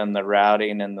Dan and the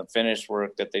routing and the finish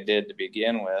work that they did to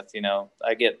begin with.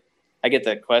 I get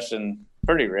that question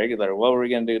pretty regular. What were we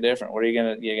going to do different? What are you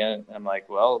going to? I'm like,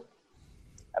 well,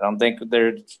 I don't think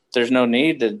there's no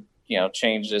need to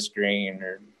change this green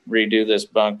or redo this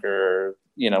bunker.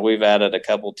 We've added a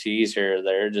couple tees here or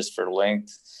there just for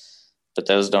length, but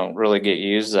those don't really get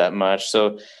used that much.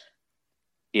 So,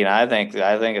 I think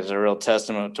it's a real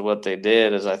testament to what they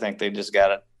did. Is I think they just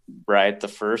got it right the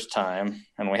first time,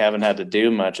 and we haven't had to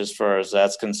do much as far as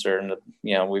that's concerned.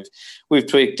 We've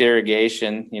tweaked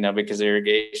irrigation, because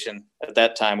irrigation at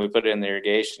that time we put in the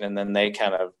irrigation, and then they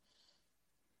kind of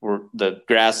were the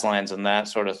grass lines and that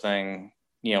sort of thing,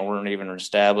 weren't even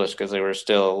established because they were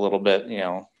still a little bit,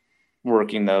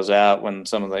 working those out when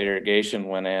some of the irrigation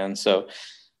went in. So,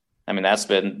 I mean, that's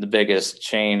been the biggest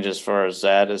change as far as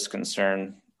that is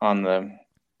concerned on the,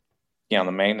 on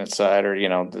the maintenance side, or,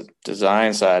 the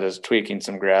design side, is tweaking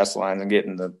some grass lines and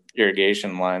getting the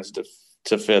irrigation lines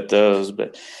to fit those.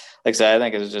 But like I said, I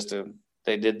think it's just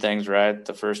they did things right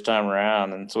the first time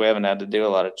around. And so we haven't had to do a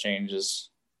lot of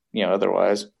changes,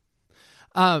 otherwise.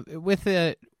 With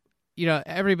the,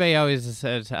 everybody always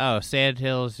says, oh,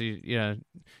 Sandhills,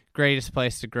 greatest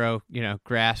place to grow,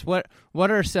 grass. What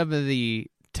are some of the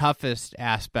toughest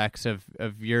aspects of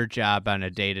your job on a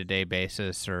day-to-day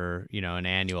basis, or, an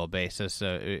annual basis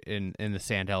in the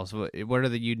Sandhills? What are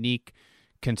the unique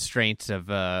constraints of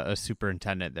a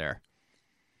superintendent there?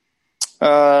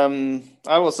 I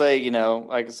will say,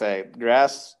 like I say,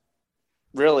 grass,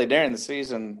 really during the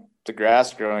season, the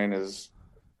grass growing is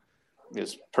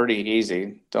pretty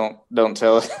easy. Don't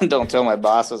tell my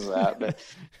bosses that, but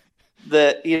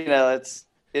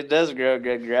it does grow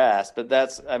good grass. But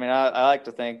I like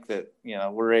to think that,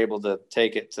 we're able to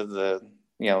take it to the,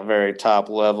 very top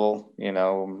level,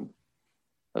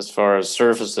 as far as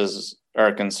surfaces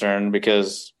are concerned,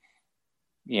 because,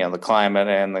 the climate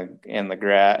and the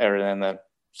grass, and the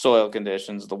soil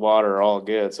conditions, the water are all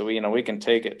good. So we can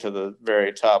take it to the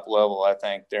very top level, I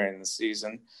think, during the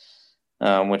season.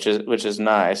 Which is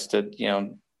nice to,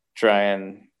 try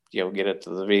and, get it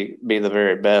to be the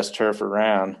very best turf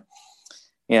around,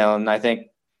 and I think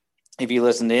if you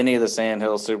listen to any of the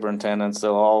Sandhills superintendents,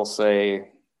 they'll all say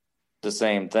the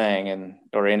same thing,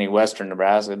 or any Western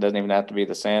Nebraska. It doesn't even have to be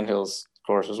the Sandhills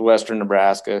courses. Western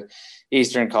Nebraska,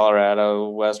 Eastern Colorado,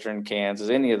 Western Kansas,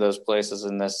 any of those places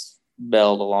in this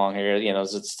belt along here,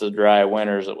 it's the dry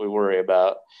winters that we worry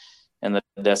about, and the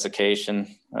desiccation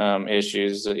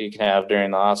issues that you can have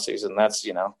during the off season. That's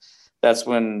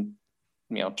when,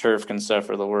 turf can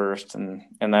suffer the worst. And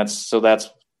that's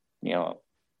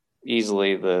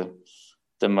easily the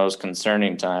most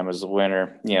concerning time is the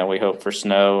winter. We hope for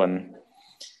snow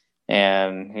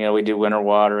and we do winter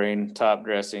watering, top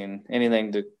dressing,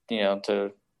 anything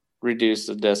to reduce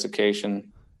the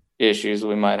desiccation issues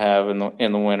we might have in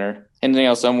the winter.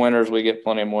 And, some winters we get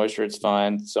plenty of moisture, it's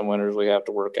fine. Some winters we have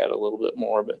to work at it a little bit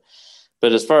more,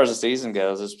 but as far as the season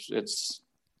goes, it's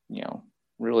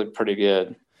really pretty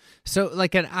good. So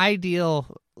like an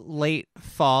ideal late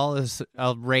fall is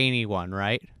a rainy one,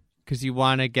 right? Because you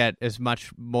want to get as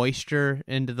much moisture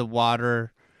into the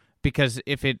water, because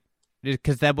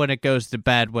then when it goes to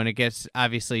bed, when it gets,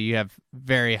 obviously you have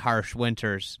very harsh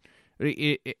winters.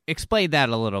 Explain that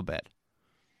a little bit.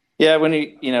 Yeah, when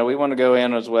we want to go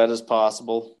in as wet as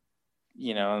possible,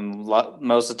 and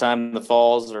most of the time the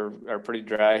falls are pretty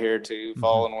dry here too. Mm-hmm.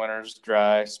 Fall and winter's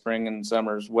dry, spring and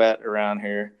summer's wet around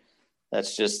here.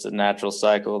 That's just the natural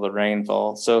cycle of the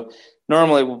rainfall. So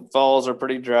normally falls are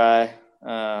pretty dry.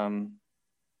 And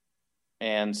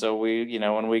so we,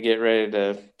 when we get ready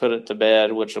to put it to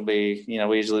bed, which will be,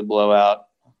 we usually blow out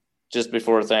just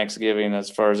before Thanksgiving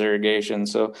as far as irrigation.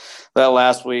 So that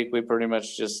last week we pretty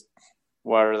much just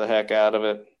water the heck out of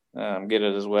it, get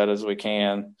it as wet as we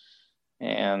can,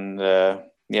 and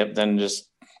then just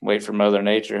wait for Mother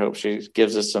Nature. Hope she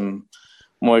gives us some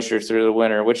moisture through the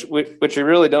winter, which you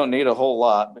really don't need a whole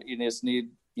lot, but you just need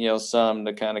some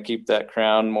to kind of keep that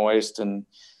crown moist and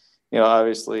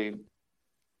obviously,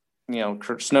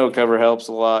 snow cover helps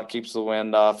a lot, keeps the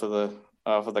wind off of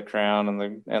the crown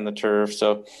and the turf.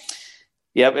 So,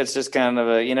 yep, it's just kind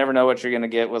of you never know what you're going to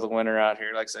get with a winter out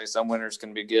here. Like I say, some winters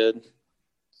can be good,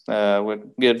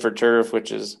 good for turf,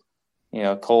 which is,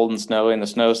 cold and snowy and the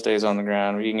snow stays on the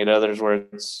ground. You can get others where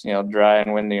it's, dry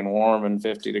and windy and warm and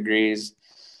 50 degrees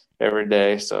every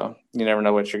day. So you never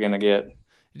know what you're going to get.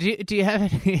 Do you have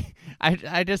any?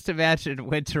 I just imagine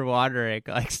winter watering,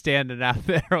 like standing out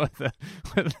there with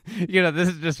this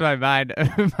is just my mind.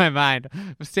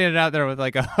 I'm standing out there with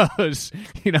like a hose,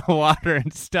 water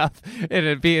and stuff, and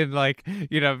it being like,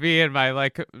 me in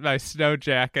my snow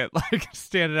jacket, like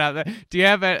standing out there. Do you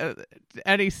have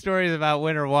any stories about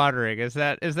winter watering? Is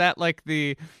that like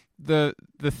the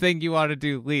thing you want to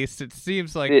do least? It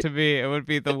seems like to me it would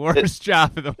be the worst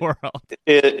job in the world.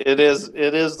 It is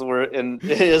the worst, and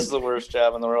it is the worst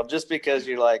job in the world, just because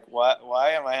you're like,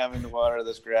 why am I having to water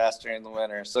this grass during the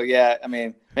winter? So yeah, I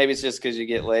mean, maybe it's just because you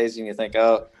get lazy and you think,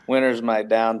 oh, winter's my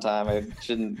downtime, I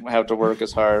shouldn't have to work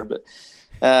as hard. But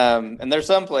and there's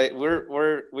some place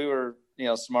we were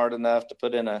smart enough to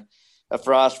put in a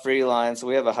frost free line, so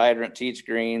we have a hydrant to each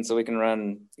green, so we can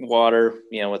run water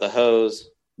with a hose,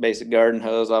 basic garden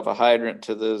hose, off a hydrant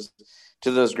to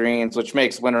those greens, which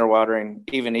makes winter watering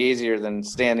even easier than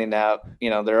standing out.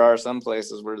 There are some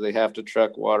places where they have to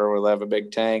truck water, where they have a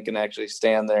big tank and actually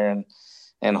stand there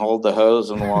and hold the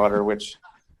hose in water, which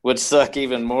would suck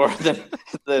even more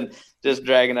than just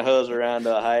dragging a hose around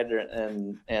to a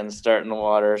hydrant and starting the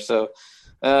water. So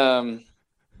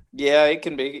yeah, it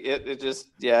can be. It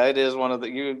is one of the,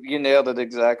 you nailed it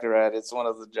exactly right. It's one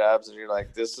of the jobs that you're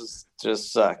like, this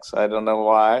just sucks. I don't know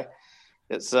why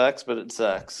it sucks, but it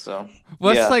sucks. So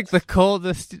what's like the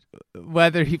coldest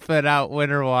weather you put out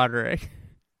winter watering?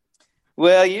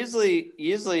 Well, usually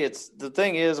it's, the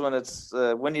thing is, when it's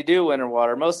when you do winter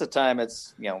water, most of the time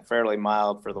it's fairly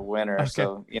mild for the winter. Okay.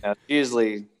 So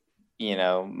usually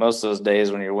most of those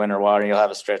days when you're winter watering, you'll have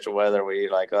a stretch of weather where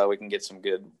you're like, oh, we can get some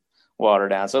good water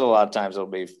down. So a lot of times it'll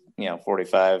be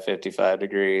 45, 55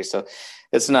 degrees, so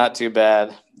it's not too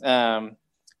bad.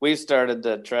 We've started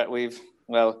to try, we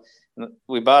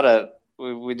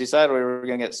decided we were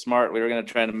going to get smart. We were going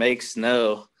to try to make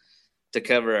snow to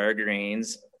cover our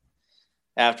greens.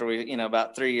 After we,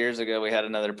 about 3 years ago, we had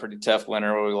another pretty tough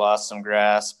winter where we lost some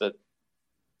grass. But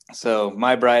so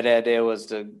my bright idea was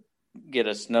to get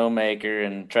a snow maker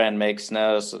and try and make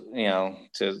snow, so,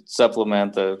 to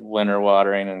supplement the winter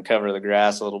watering and cover the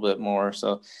grass a little bit more.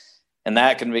 So, and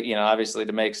that can be, obviously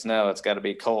to make snow, it's got to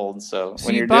be cold. So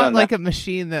when you you're bought doing like a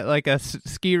machine that like a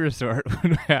ski resort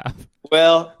would have.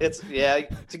 Well,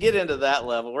 to get into that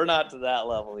level, we're not to that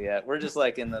level yet. We're just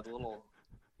like in the little,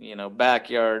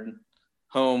 backyard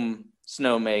home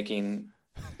snowmaking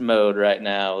mode right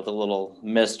now, with a little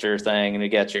mister thing, and you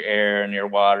got your air and your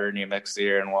water, and you mix the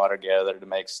air and water together to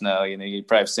make snow. You've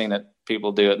probably seen it,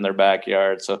 people do it in their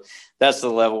backyard. So that's the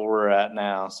level we're at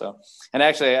now. So, and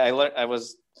actually I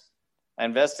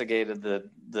investigated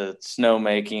the snow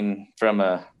making from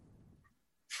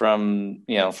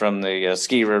the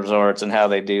ski resorts and how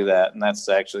they do that, and that's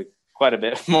actually quite a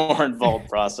bit more involved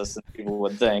process than people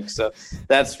would think. So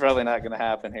that's probably not going to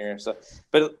happen here. So,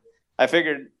 but I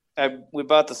figured, we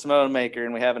bought the snow maker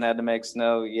and we haven't had to make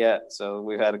snow yet. So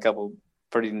we've had a couple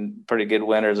pretty good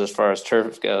winters as far as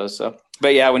turf goes. So,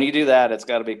 but yeah, when you do that, it's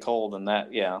got to be cold, and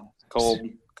that, cold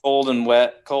and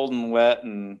wet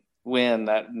and wind,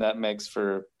 that makes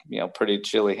for, pretty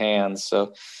chilly hands.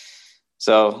 So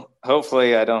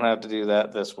hopefully I don't have to do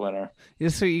that this winter.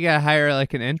 So you got to hire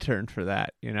like an intern for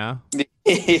that,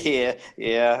 Yeah,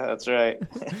 that's right.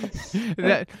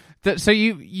 So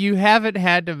you haven't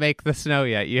had to make the snow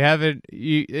yet. You haven't.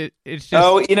 It's just.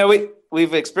 Oh,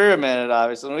 we've experimented,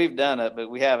 obviously, and we've done it,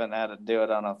 but we haven't had to do it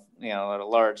on a at a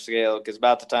large scale, because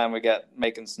about the time we got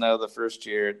making snow the first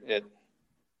year, it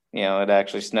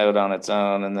actually snowed on its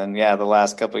own, and then the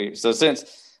last couple of years. So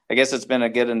since, I guess it's been a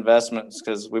good investment,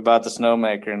 because we bought the snow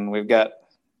maker and we've got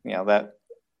that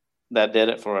did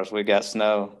it for us. We got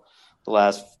snow the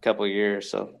last couple of years,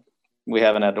 so we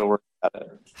haven't had to worry about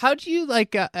it. How do you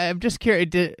I'm just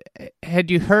curious,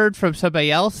 had you heard from somebody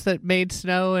else that made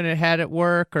snow and it had it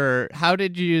work, or how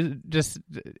did you was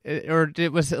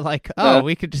it like,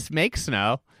 we could just make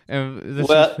snow?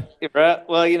 Obviously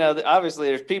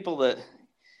there's people that,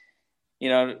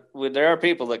 there are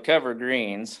people that cover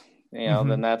greens,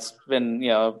 then that's been,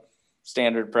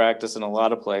 standard practice in a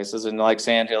lot of places. And like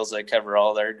Sandhills, they cover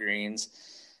all their greens.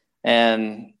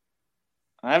 And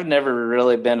I've never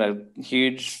really been a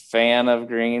huge fan of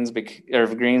greens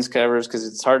covers, because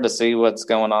it's hard to see what's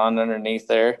going on underneath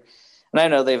there. And I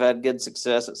know they've had good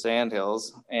success at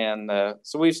Sandhills. And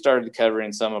so we've started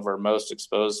covering some of our most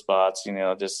exposed spots,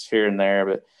 just here and there.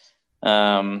 But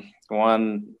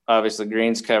one, obviously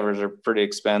greens covers are pretty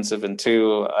expensive. And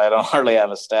two, I don't hardly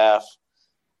have a staff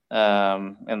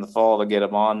in the fall to get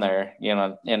them on there,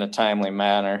 in a timely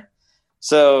manner.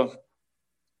 So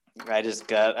I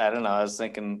don't know. I was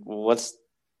thinking, well,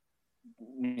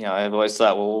 I've always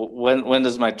thought, well, when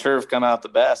does my turf come out the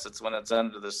best? It's when it's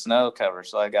under the snow cover.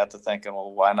 So I got to thinking,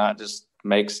 well, why not just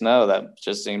make snow? That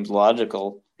just seems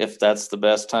logical. If that's the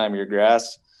best time your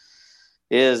grass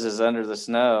is under the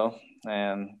snow.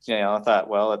 And, I thought,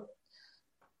 well,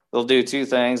 they'll do two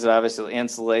things. It obviously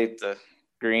insulate the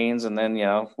greens. And then,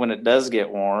 when it does get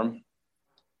warm,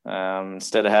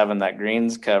 instead of having that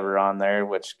greens cover on there,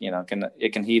 which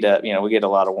it can heat up. We get a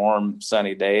lot of warm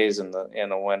sunny days in the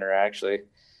winter actually,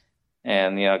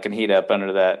 and it can heat up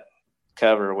under that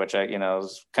cover, which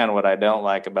is kind of what I don't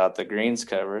like about the greens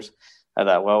covers. I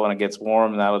thought, well, when it gets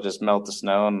warm, that'll just melt the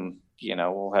snow, and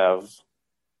we'll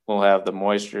have the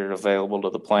moisture available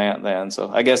to the plant then. So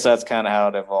I guess that's kind of how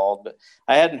it evolved. But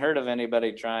I hadn't heard of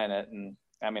anybody trying it, and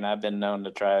I mean, I've been known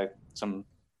to try some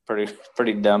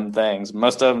pretty dumb things.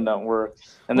 Most of them don't work.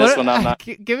 And this one, I'm not.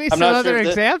 Give me some other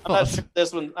examples.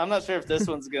 I'm not sure if this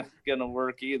one's gonna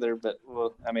work either. But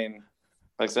well, I mean,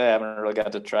 like I say, I haven't really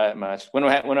got to try it much. When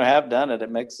I have done it, it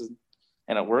makes it,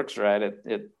 and it works right.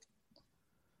 It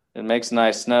makes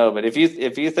nice snow. But if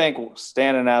you think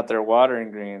standing out there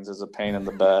watering greens is a pain in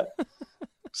the butt,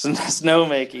 snow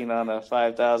making on a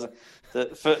 5,000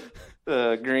 foot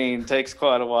green takes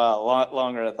quite a while, a lot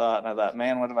longer than I thought. And I thought,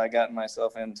 man, what have I gotten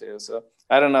myself into? So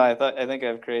I don't know. I think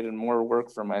I've created more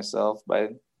work for myself by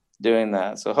doing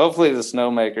that. So hopefully the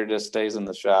snowmaker just stays in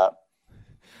the shop.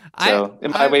 So it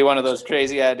might be one of those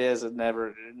crazy ideas that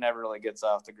never really gets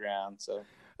off the ground. So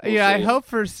we'll see. I hope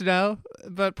for snow,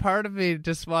 but part of me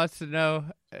just wants to know,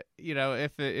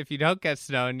 if you don't get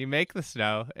snow and you make the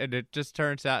snow and it just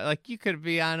turns out like you could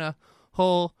be on a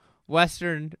whole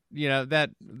Western,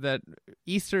 that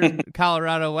Eastern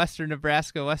Colorado, Western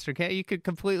Nebraska, Western Canada, you could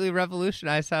completely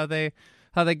revolutionize how they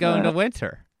go into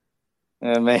winter.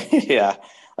 Yeah,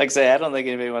 like I say, I don't think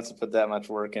anybody wants to put that much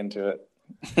work into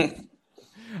it.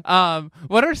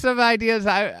 What are some ideas?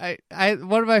 I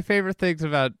one of my favorite things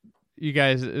about you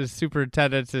guys as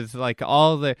superintendents is like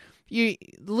all the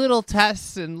little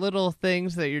tests and little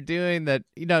things that you're doing that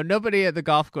nobody at the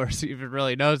golf course even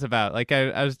really knows about. Like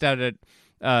I was down at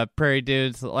Prairie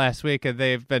Dunes last week, and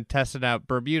they've been testing out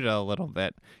Bermuda a little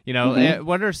bit. Mm-hmm.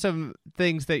 What are some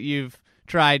things that you've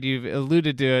tried? You've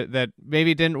alluded to it that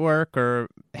maybe didn't work or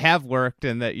have worked,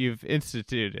 and that you've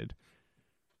instituted.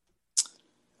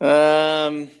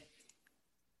 I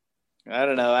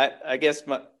don't know. I guess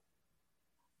I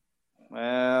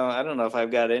don't know if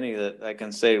I've got any that I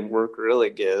can say work really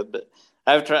good, but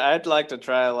I'd like to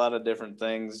try a lot of different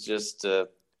things just to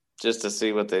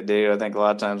see what they do. I think a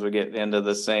lot of times we get into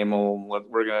the same old, what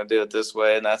we're going to do it this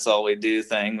way, and that's all we do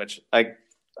thing, which I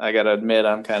got to admit,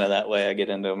 I'm kind of that way. I get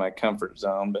into my comfort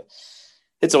zone, but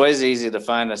it's always easy to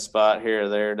find a spot here or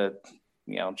there to,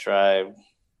 try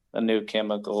a new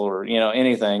chemical or,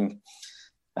 anything.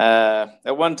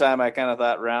 At one time I kind of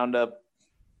thought Roundup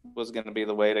was going to be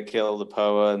the way to kill the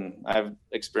POA, and I've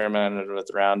experimented with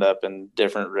Roundup in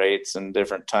different rates and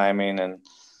different timing and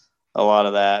a lot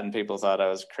of that, and people thought I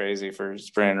was crazy for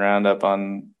spraying Roundup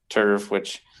on turf,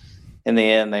 which in the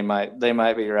end they might be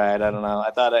right. I don't know.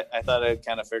 I thought I'd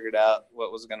kind of figured out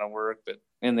what was going to work, but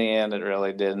in the end it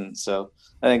really didn't. So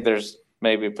I think there's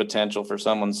maybe potential for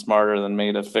someone smarter than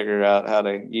me to figure out how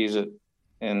to use it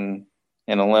and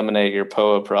eliminate your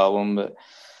POA problem. But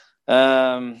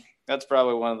that's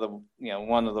probably one of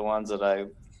the ones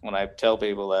that when I tell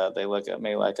people that, they look at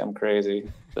me like I'm crazy.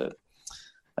 But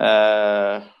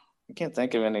I can't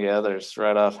think of any others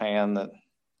right offhand that,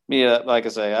 like I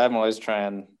say, I'm always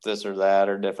trying this or that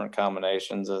or different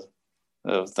combinations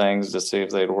of things to see if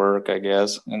they'd work, I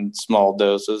guess, in small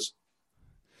doses.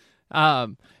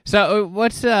 So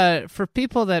what's for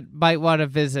people that might want to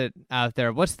visit out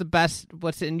there, what's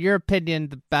in your opinion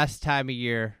the best time of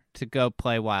year to go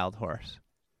play wild horse?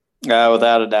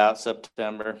 Without a doubt,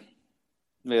 September.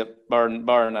 Yep, bar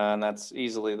none. That's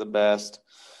easily the best.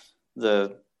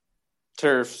 The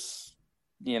turfs,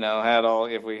 had all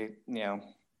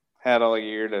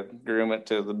year to groom it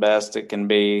to the best it can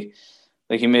be.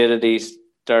 The humidity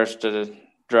starts to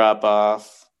drop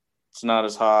off. It's not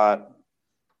as hot.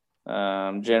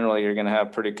 Generally, you're going to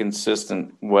have pretty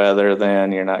consistent weather.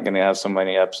 Then you're not going to have so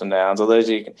many ups and downs. Although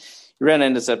you run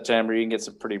into September, you can get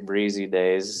some pretty breezy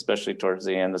days, especially towards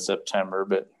the end of September.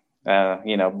 But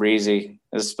breezy.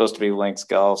 It's supposed to be links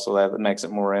golf, so that makes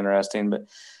it more interesting. But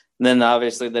then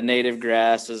obviously the native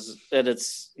grass is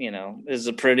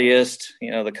the prettiest.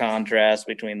 The contrast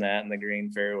between that and the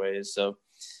green fairways. So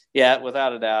yeah,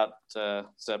 without a doubt,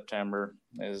 September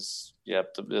is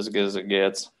as good as it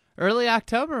gets. Early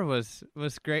October was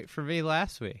great for me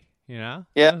last week. Yeah,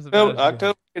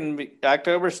 October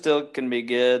still can be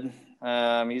good.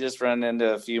 You just run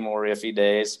into a few more iffy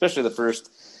days, especially the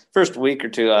first week or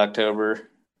two of October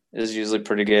is usually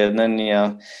pretty good. And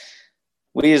then,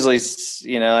 we usually,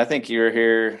 I think you were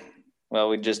here, well,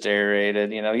 we just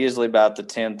aerated, usually about the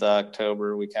 10th of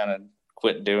October, we kind of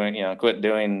quit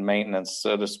doing maintenance,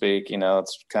 so to speak.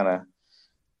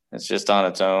 It's just on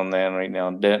its own then,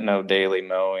 no daily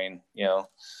mowing,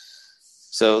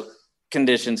 so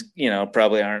conditions,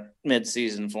 probably aren't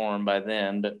mid-season for them by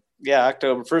then, but yeah,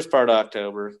 first part of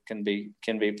October can be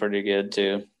pretty good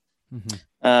too.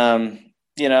 Mm-hmm.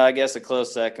 I guess a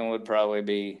close second would probably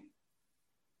be,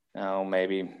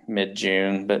 maybe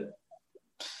mid-June, but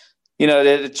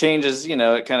it changes,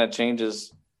 it kind of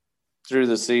changes through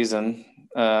the season,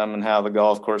 and how the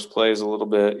golf course plays a little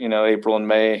bit. April and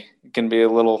May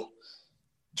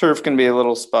turf can be a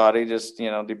little spotty, just,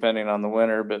 depending on the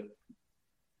winter, but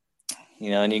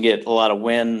and you get a lot of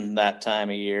wind that time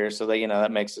of year. So that,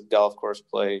 that makes the golf course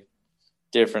play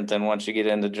different than once you get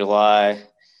into July.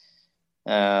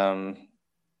 It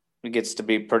gets to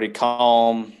be pretty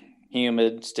calm,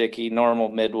 humid, sticky, normal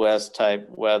Midwest type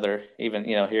weather. Even,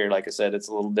 here, like I said, it's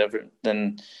a little different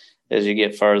than as you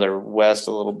get farther west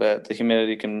a little bit. The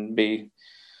humidity can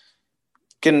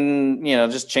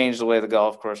just change the way the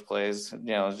golf course plays.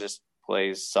 It just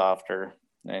plays softer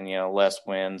and, less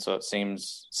wind. So it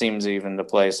seems even to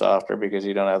play softer because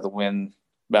you don't have the wind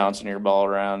bouncing your ball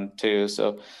around too.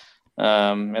 So,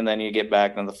 and then you get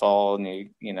back into the fall and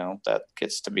that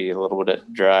gets to be a little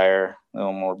bit drier, a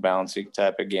little more bouncy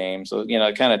type of game. So,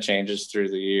 it kind of changes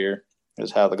through the year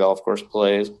is how the golf course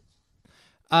plays.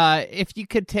 If you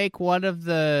could take one of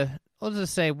the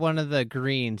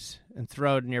greens and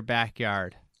throw it in your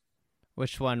backyard,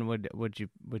 which one would you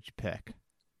pick?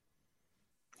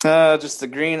 Just the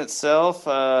green itself.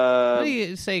 What do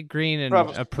you say, green and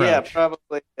approach? Yeah,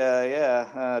 probably.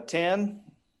 10.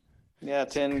 Yeah,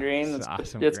 10 green. It's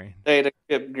awesome it's green. Potato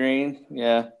chip green.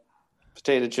 Yeah,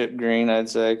 potato chip green. I'd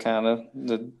say kind of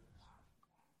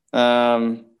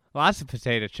lots of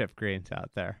potato chip greens out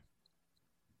there.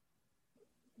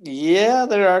 Yeah,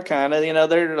 there are kind of.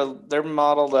 They're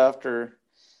modeled after.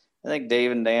 I think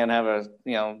Dave and Dan have a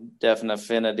definite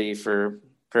affinity for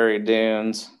prairie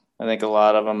dunes. I think a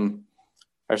lot of them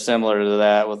are similar to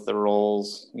that with the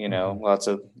rolls, lots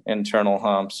of internal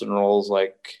humps and rolls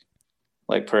like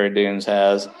prairie dunes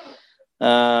has.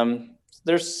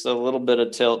 There's a little bit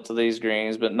of tilt to these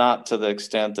greens, but not to the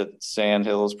extent that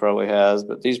Sandhills probably has,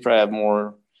 but these probably have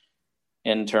more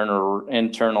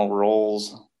internal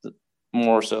rolls,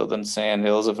 more so than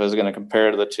Sandhills if I was going to compare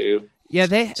to the two. Yeah,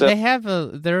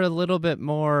 they're a little bit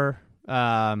more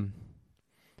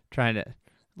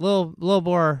little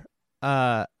more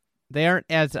they aren't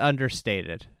as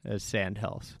understated as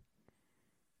Sandhills.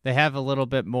 They have a little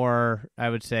bit more, I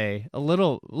would say, a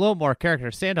little more character.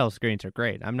 Sandhills greens are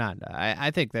great.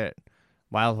 I think that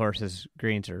Wild Horse's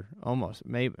greens are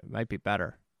might be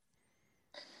better.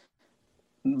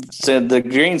 So the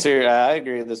greens here, I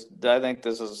agree. I think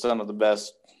this is some of the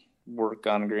best work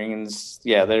on greens.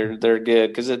 Yeah, they're good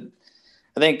because I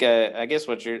think I guess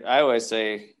I always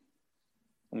say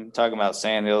when talking about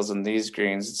Sandhills and these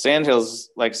greens. Sandhills,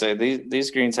 like I say,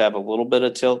 these greens have a little bit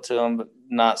of tilt to them, but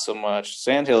not so much.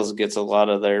 Sandhills gets a lot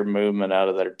of their movement out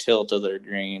of their tilt of their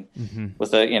green,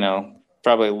 with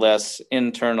probably less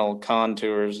internal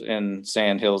contours in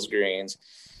Sandhills greens.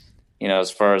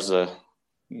 As far as the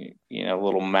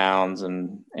little mounds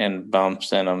and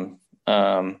bumps in them.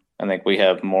 I think we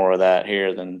have more of that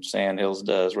here than Sandhills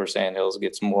does, where Sandhills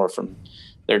gets more from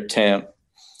their temp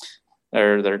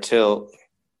or their tilt.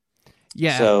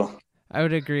 Yeah, so I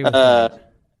would agree with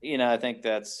that. I think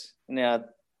that's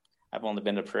I've only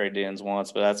been to Prairie Dunes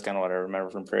once, but that's kind of what I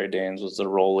remember from Prairie Dunes was the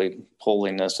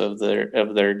pulliness of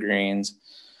their greens.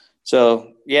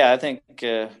 So yeah, I think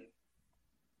they're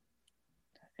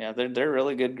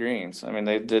really good greens. I mean,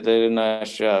 they did a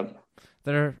nice job.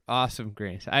 They're awesome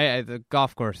greens. The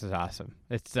golf course is awesome.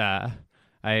 It's I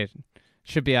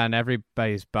should be on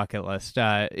everybody's bucket list.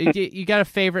 You got a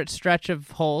favorite stretch of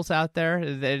holes out there?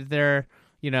 Is there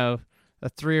a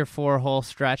 3 or 4 hole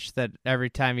stretch that every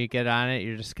time you get on it,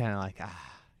 you're just kind of like,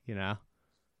 Yeah,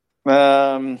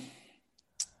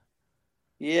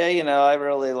 I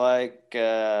really like,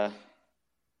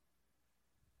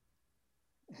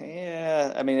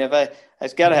 Yeah, I mean, if I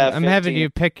got to have I'm 15. having you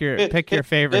pick your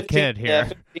favorite 15, kid yeah,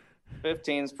 here.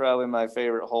 15 is probably my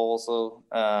favorite hole. So,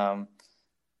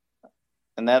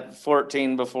 and that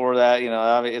 14 before that,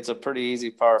 it's a pretty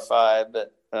easy par five,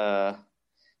 but, I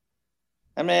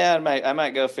mean, I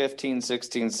might go 15,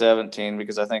 16, 17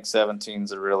 because I think 17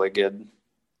 is a really good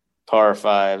par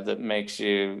five that makes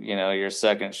you, your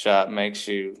second shot makes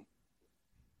you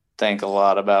think a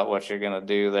lot about what you're going to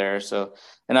do there. So,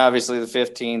 and obviously the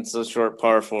 15th is a short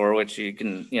par four, which you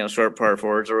can, short par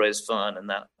fours are always fun.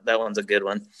 And that one's a good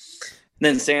one. And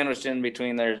then sandwiched in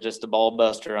between there is just a ball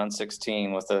buster on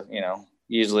 16 with a,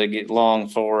 usually get long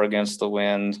four against the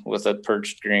wind with a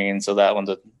perched green. So that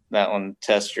one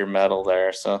tests your metal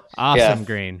there. So awesome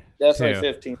green. Definitely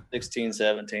too. 15, 16,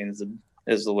 17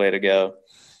 is the way to go.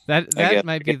 That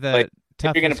might be the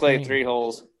toughest. If you're going to play green. 3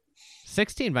 holes.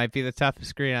 16 might be the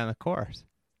toughest green on the course.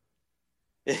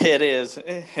 It is,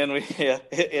 and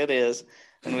it is,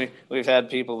 and we've had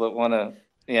people that want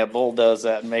to bulldoze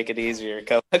that and make it easier.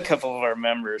 A couple of our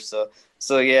members,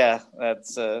 so yeah,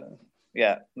 that's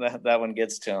that one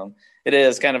gets to them. It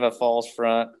is kind of a false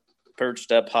front,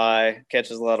 perched up high,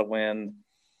 catches a lot of wind.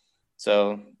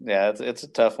 So yeah, it's a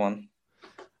tough one.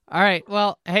 All right,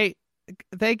 well, hey,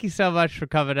 thank you so much for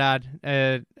coming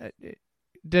on.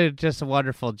 Did just a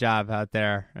wonderful job out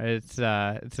there. It's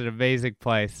an amazing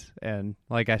place, and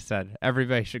like I said,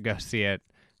 everybody should go see it.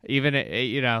 Even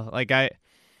like I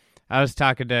was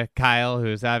talking to Kyle,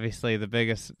 who's obviously the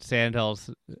biggest Sandhills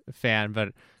fan, but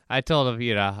I told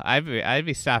him, I'd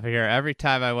be stopping here every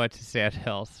time I went to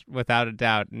Sandhills without a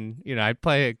doubt, and I'd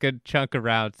play a good chunk of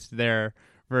rounds there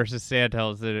versus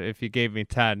Sandhills if you gave me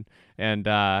 10, and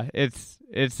it's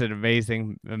an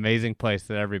amazing place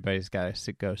that everybody's got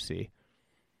to go see.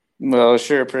 Well,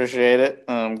 sure, appreciate it.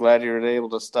 I'm glad you were able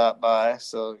to stop by.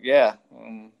 So yeah,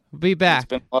 we'll be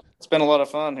back. It's been a lot of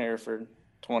fun here for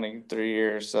 23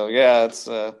 years. So yeah, it's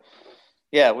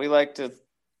we like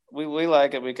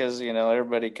it because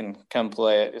everybody can come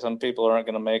play it. Some people aren't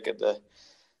going to make it to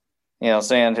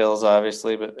Sandhills,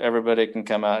 obviously, but everybody can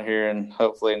come out here and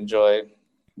hopefully enjoy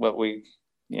what we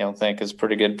think is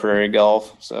pretty good prairie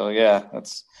golf. So yeah,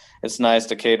 it's nice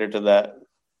to cater to that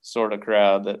sort of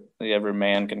crowd that every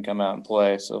man can come out and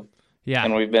play. So yeah,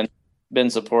 and we've been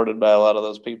supported by a lot of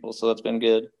those people, so that's been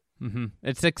good. Mm-hmm.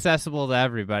 It's accessible to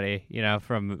everybody,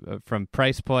 from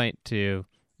price point to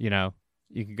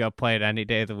you can go play it any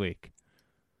day of the week.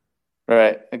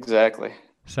 Right, exactly.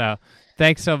 So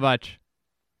thanks so much.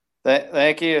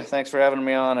 Thank you. Thanks for having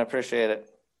me on. I appreciate it.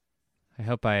 I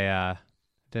hope I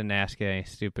didn't ask you any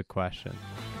stupid questions.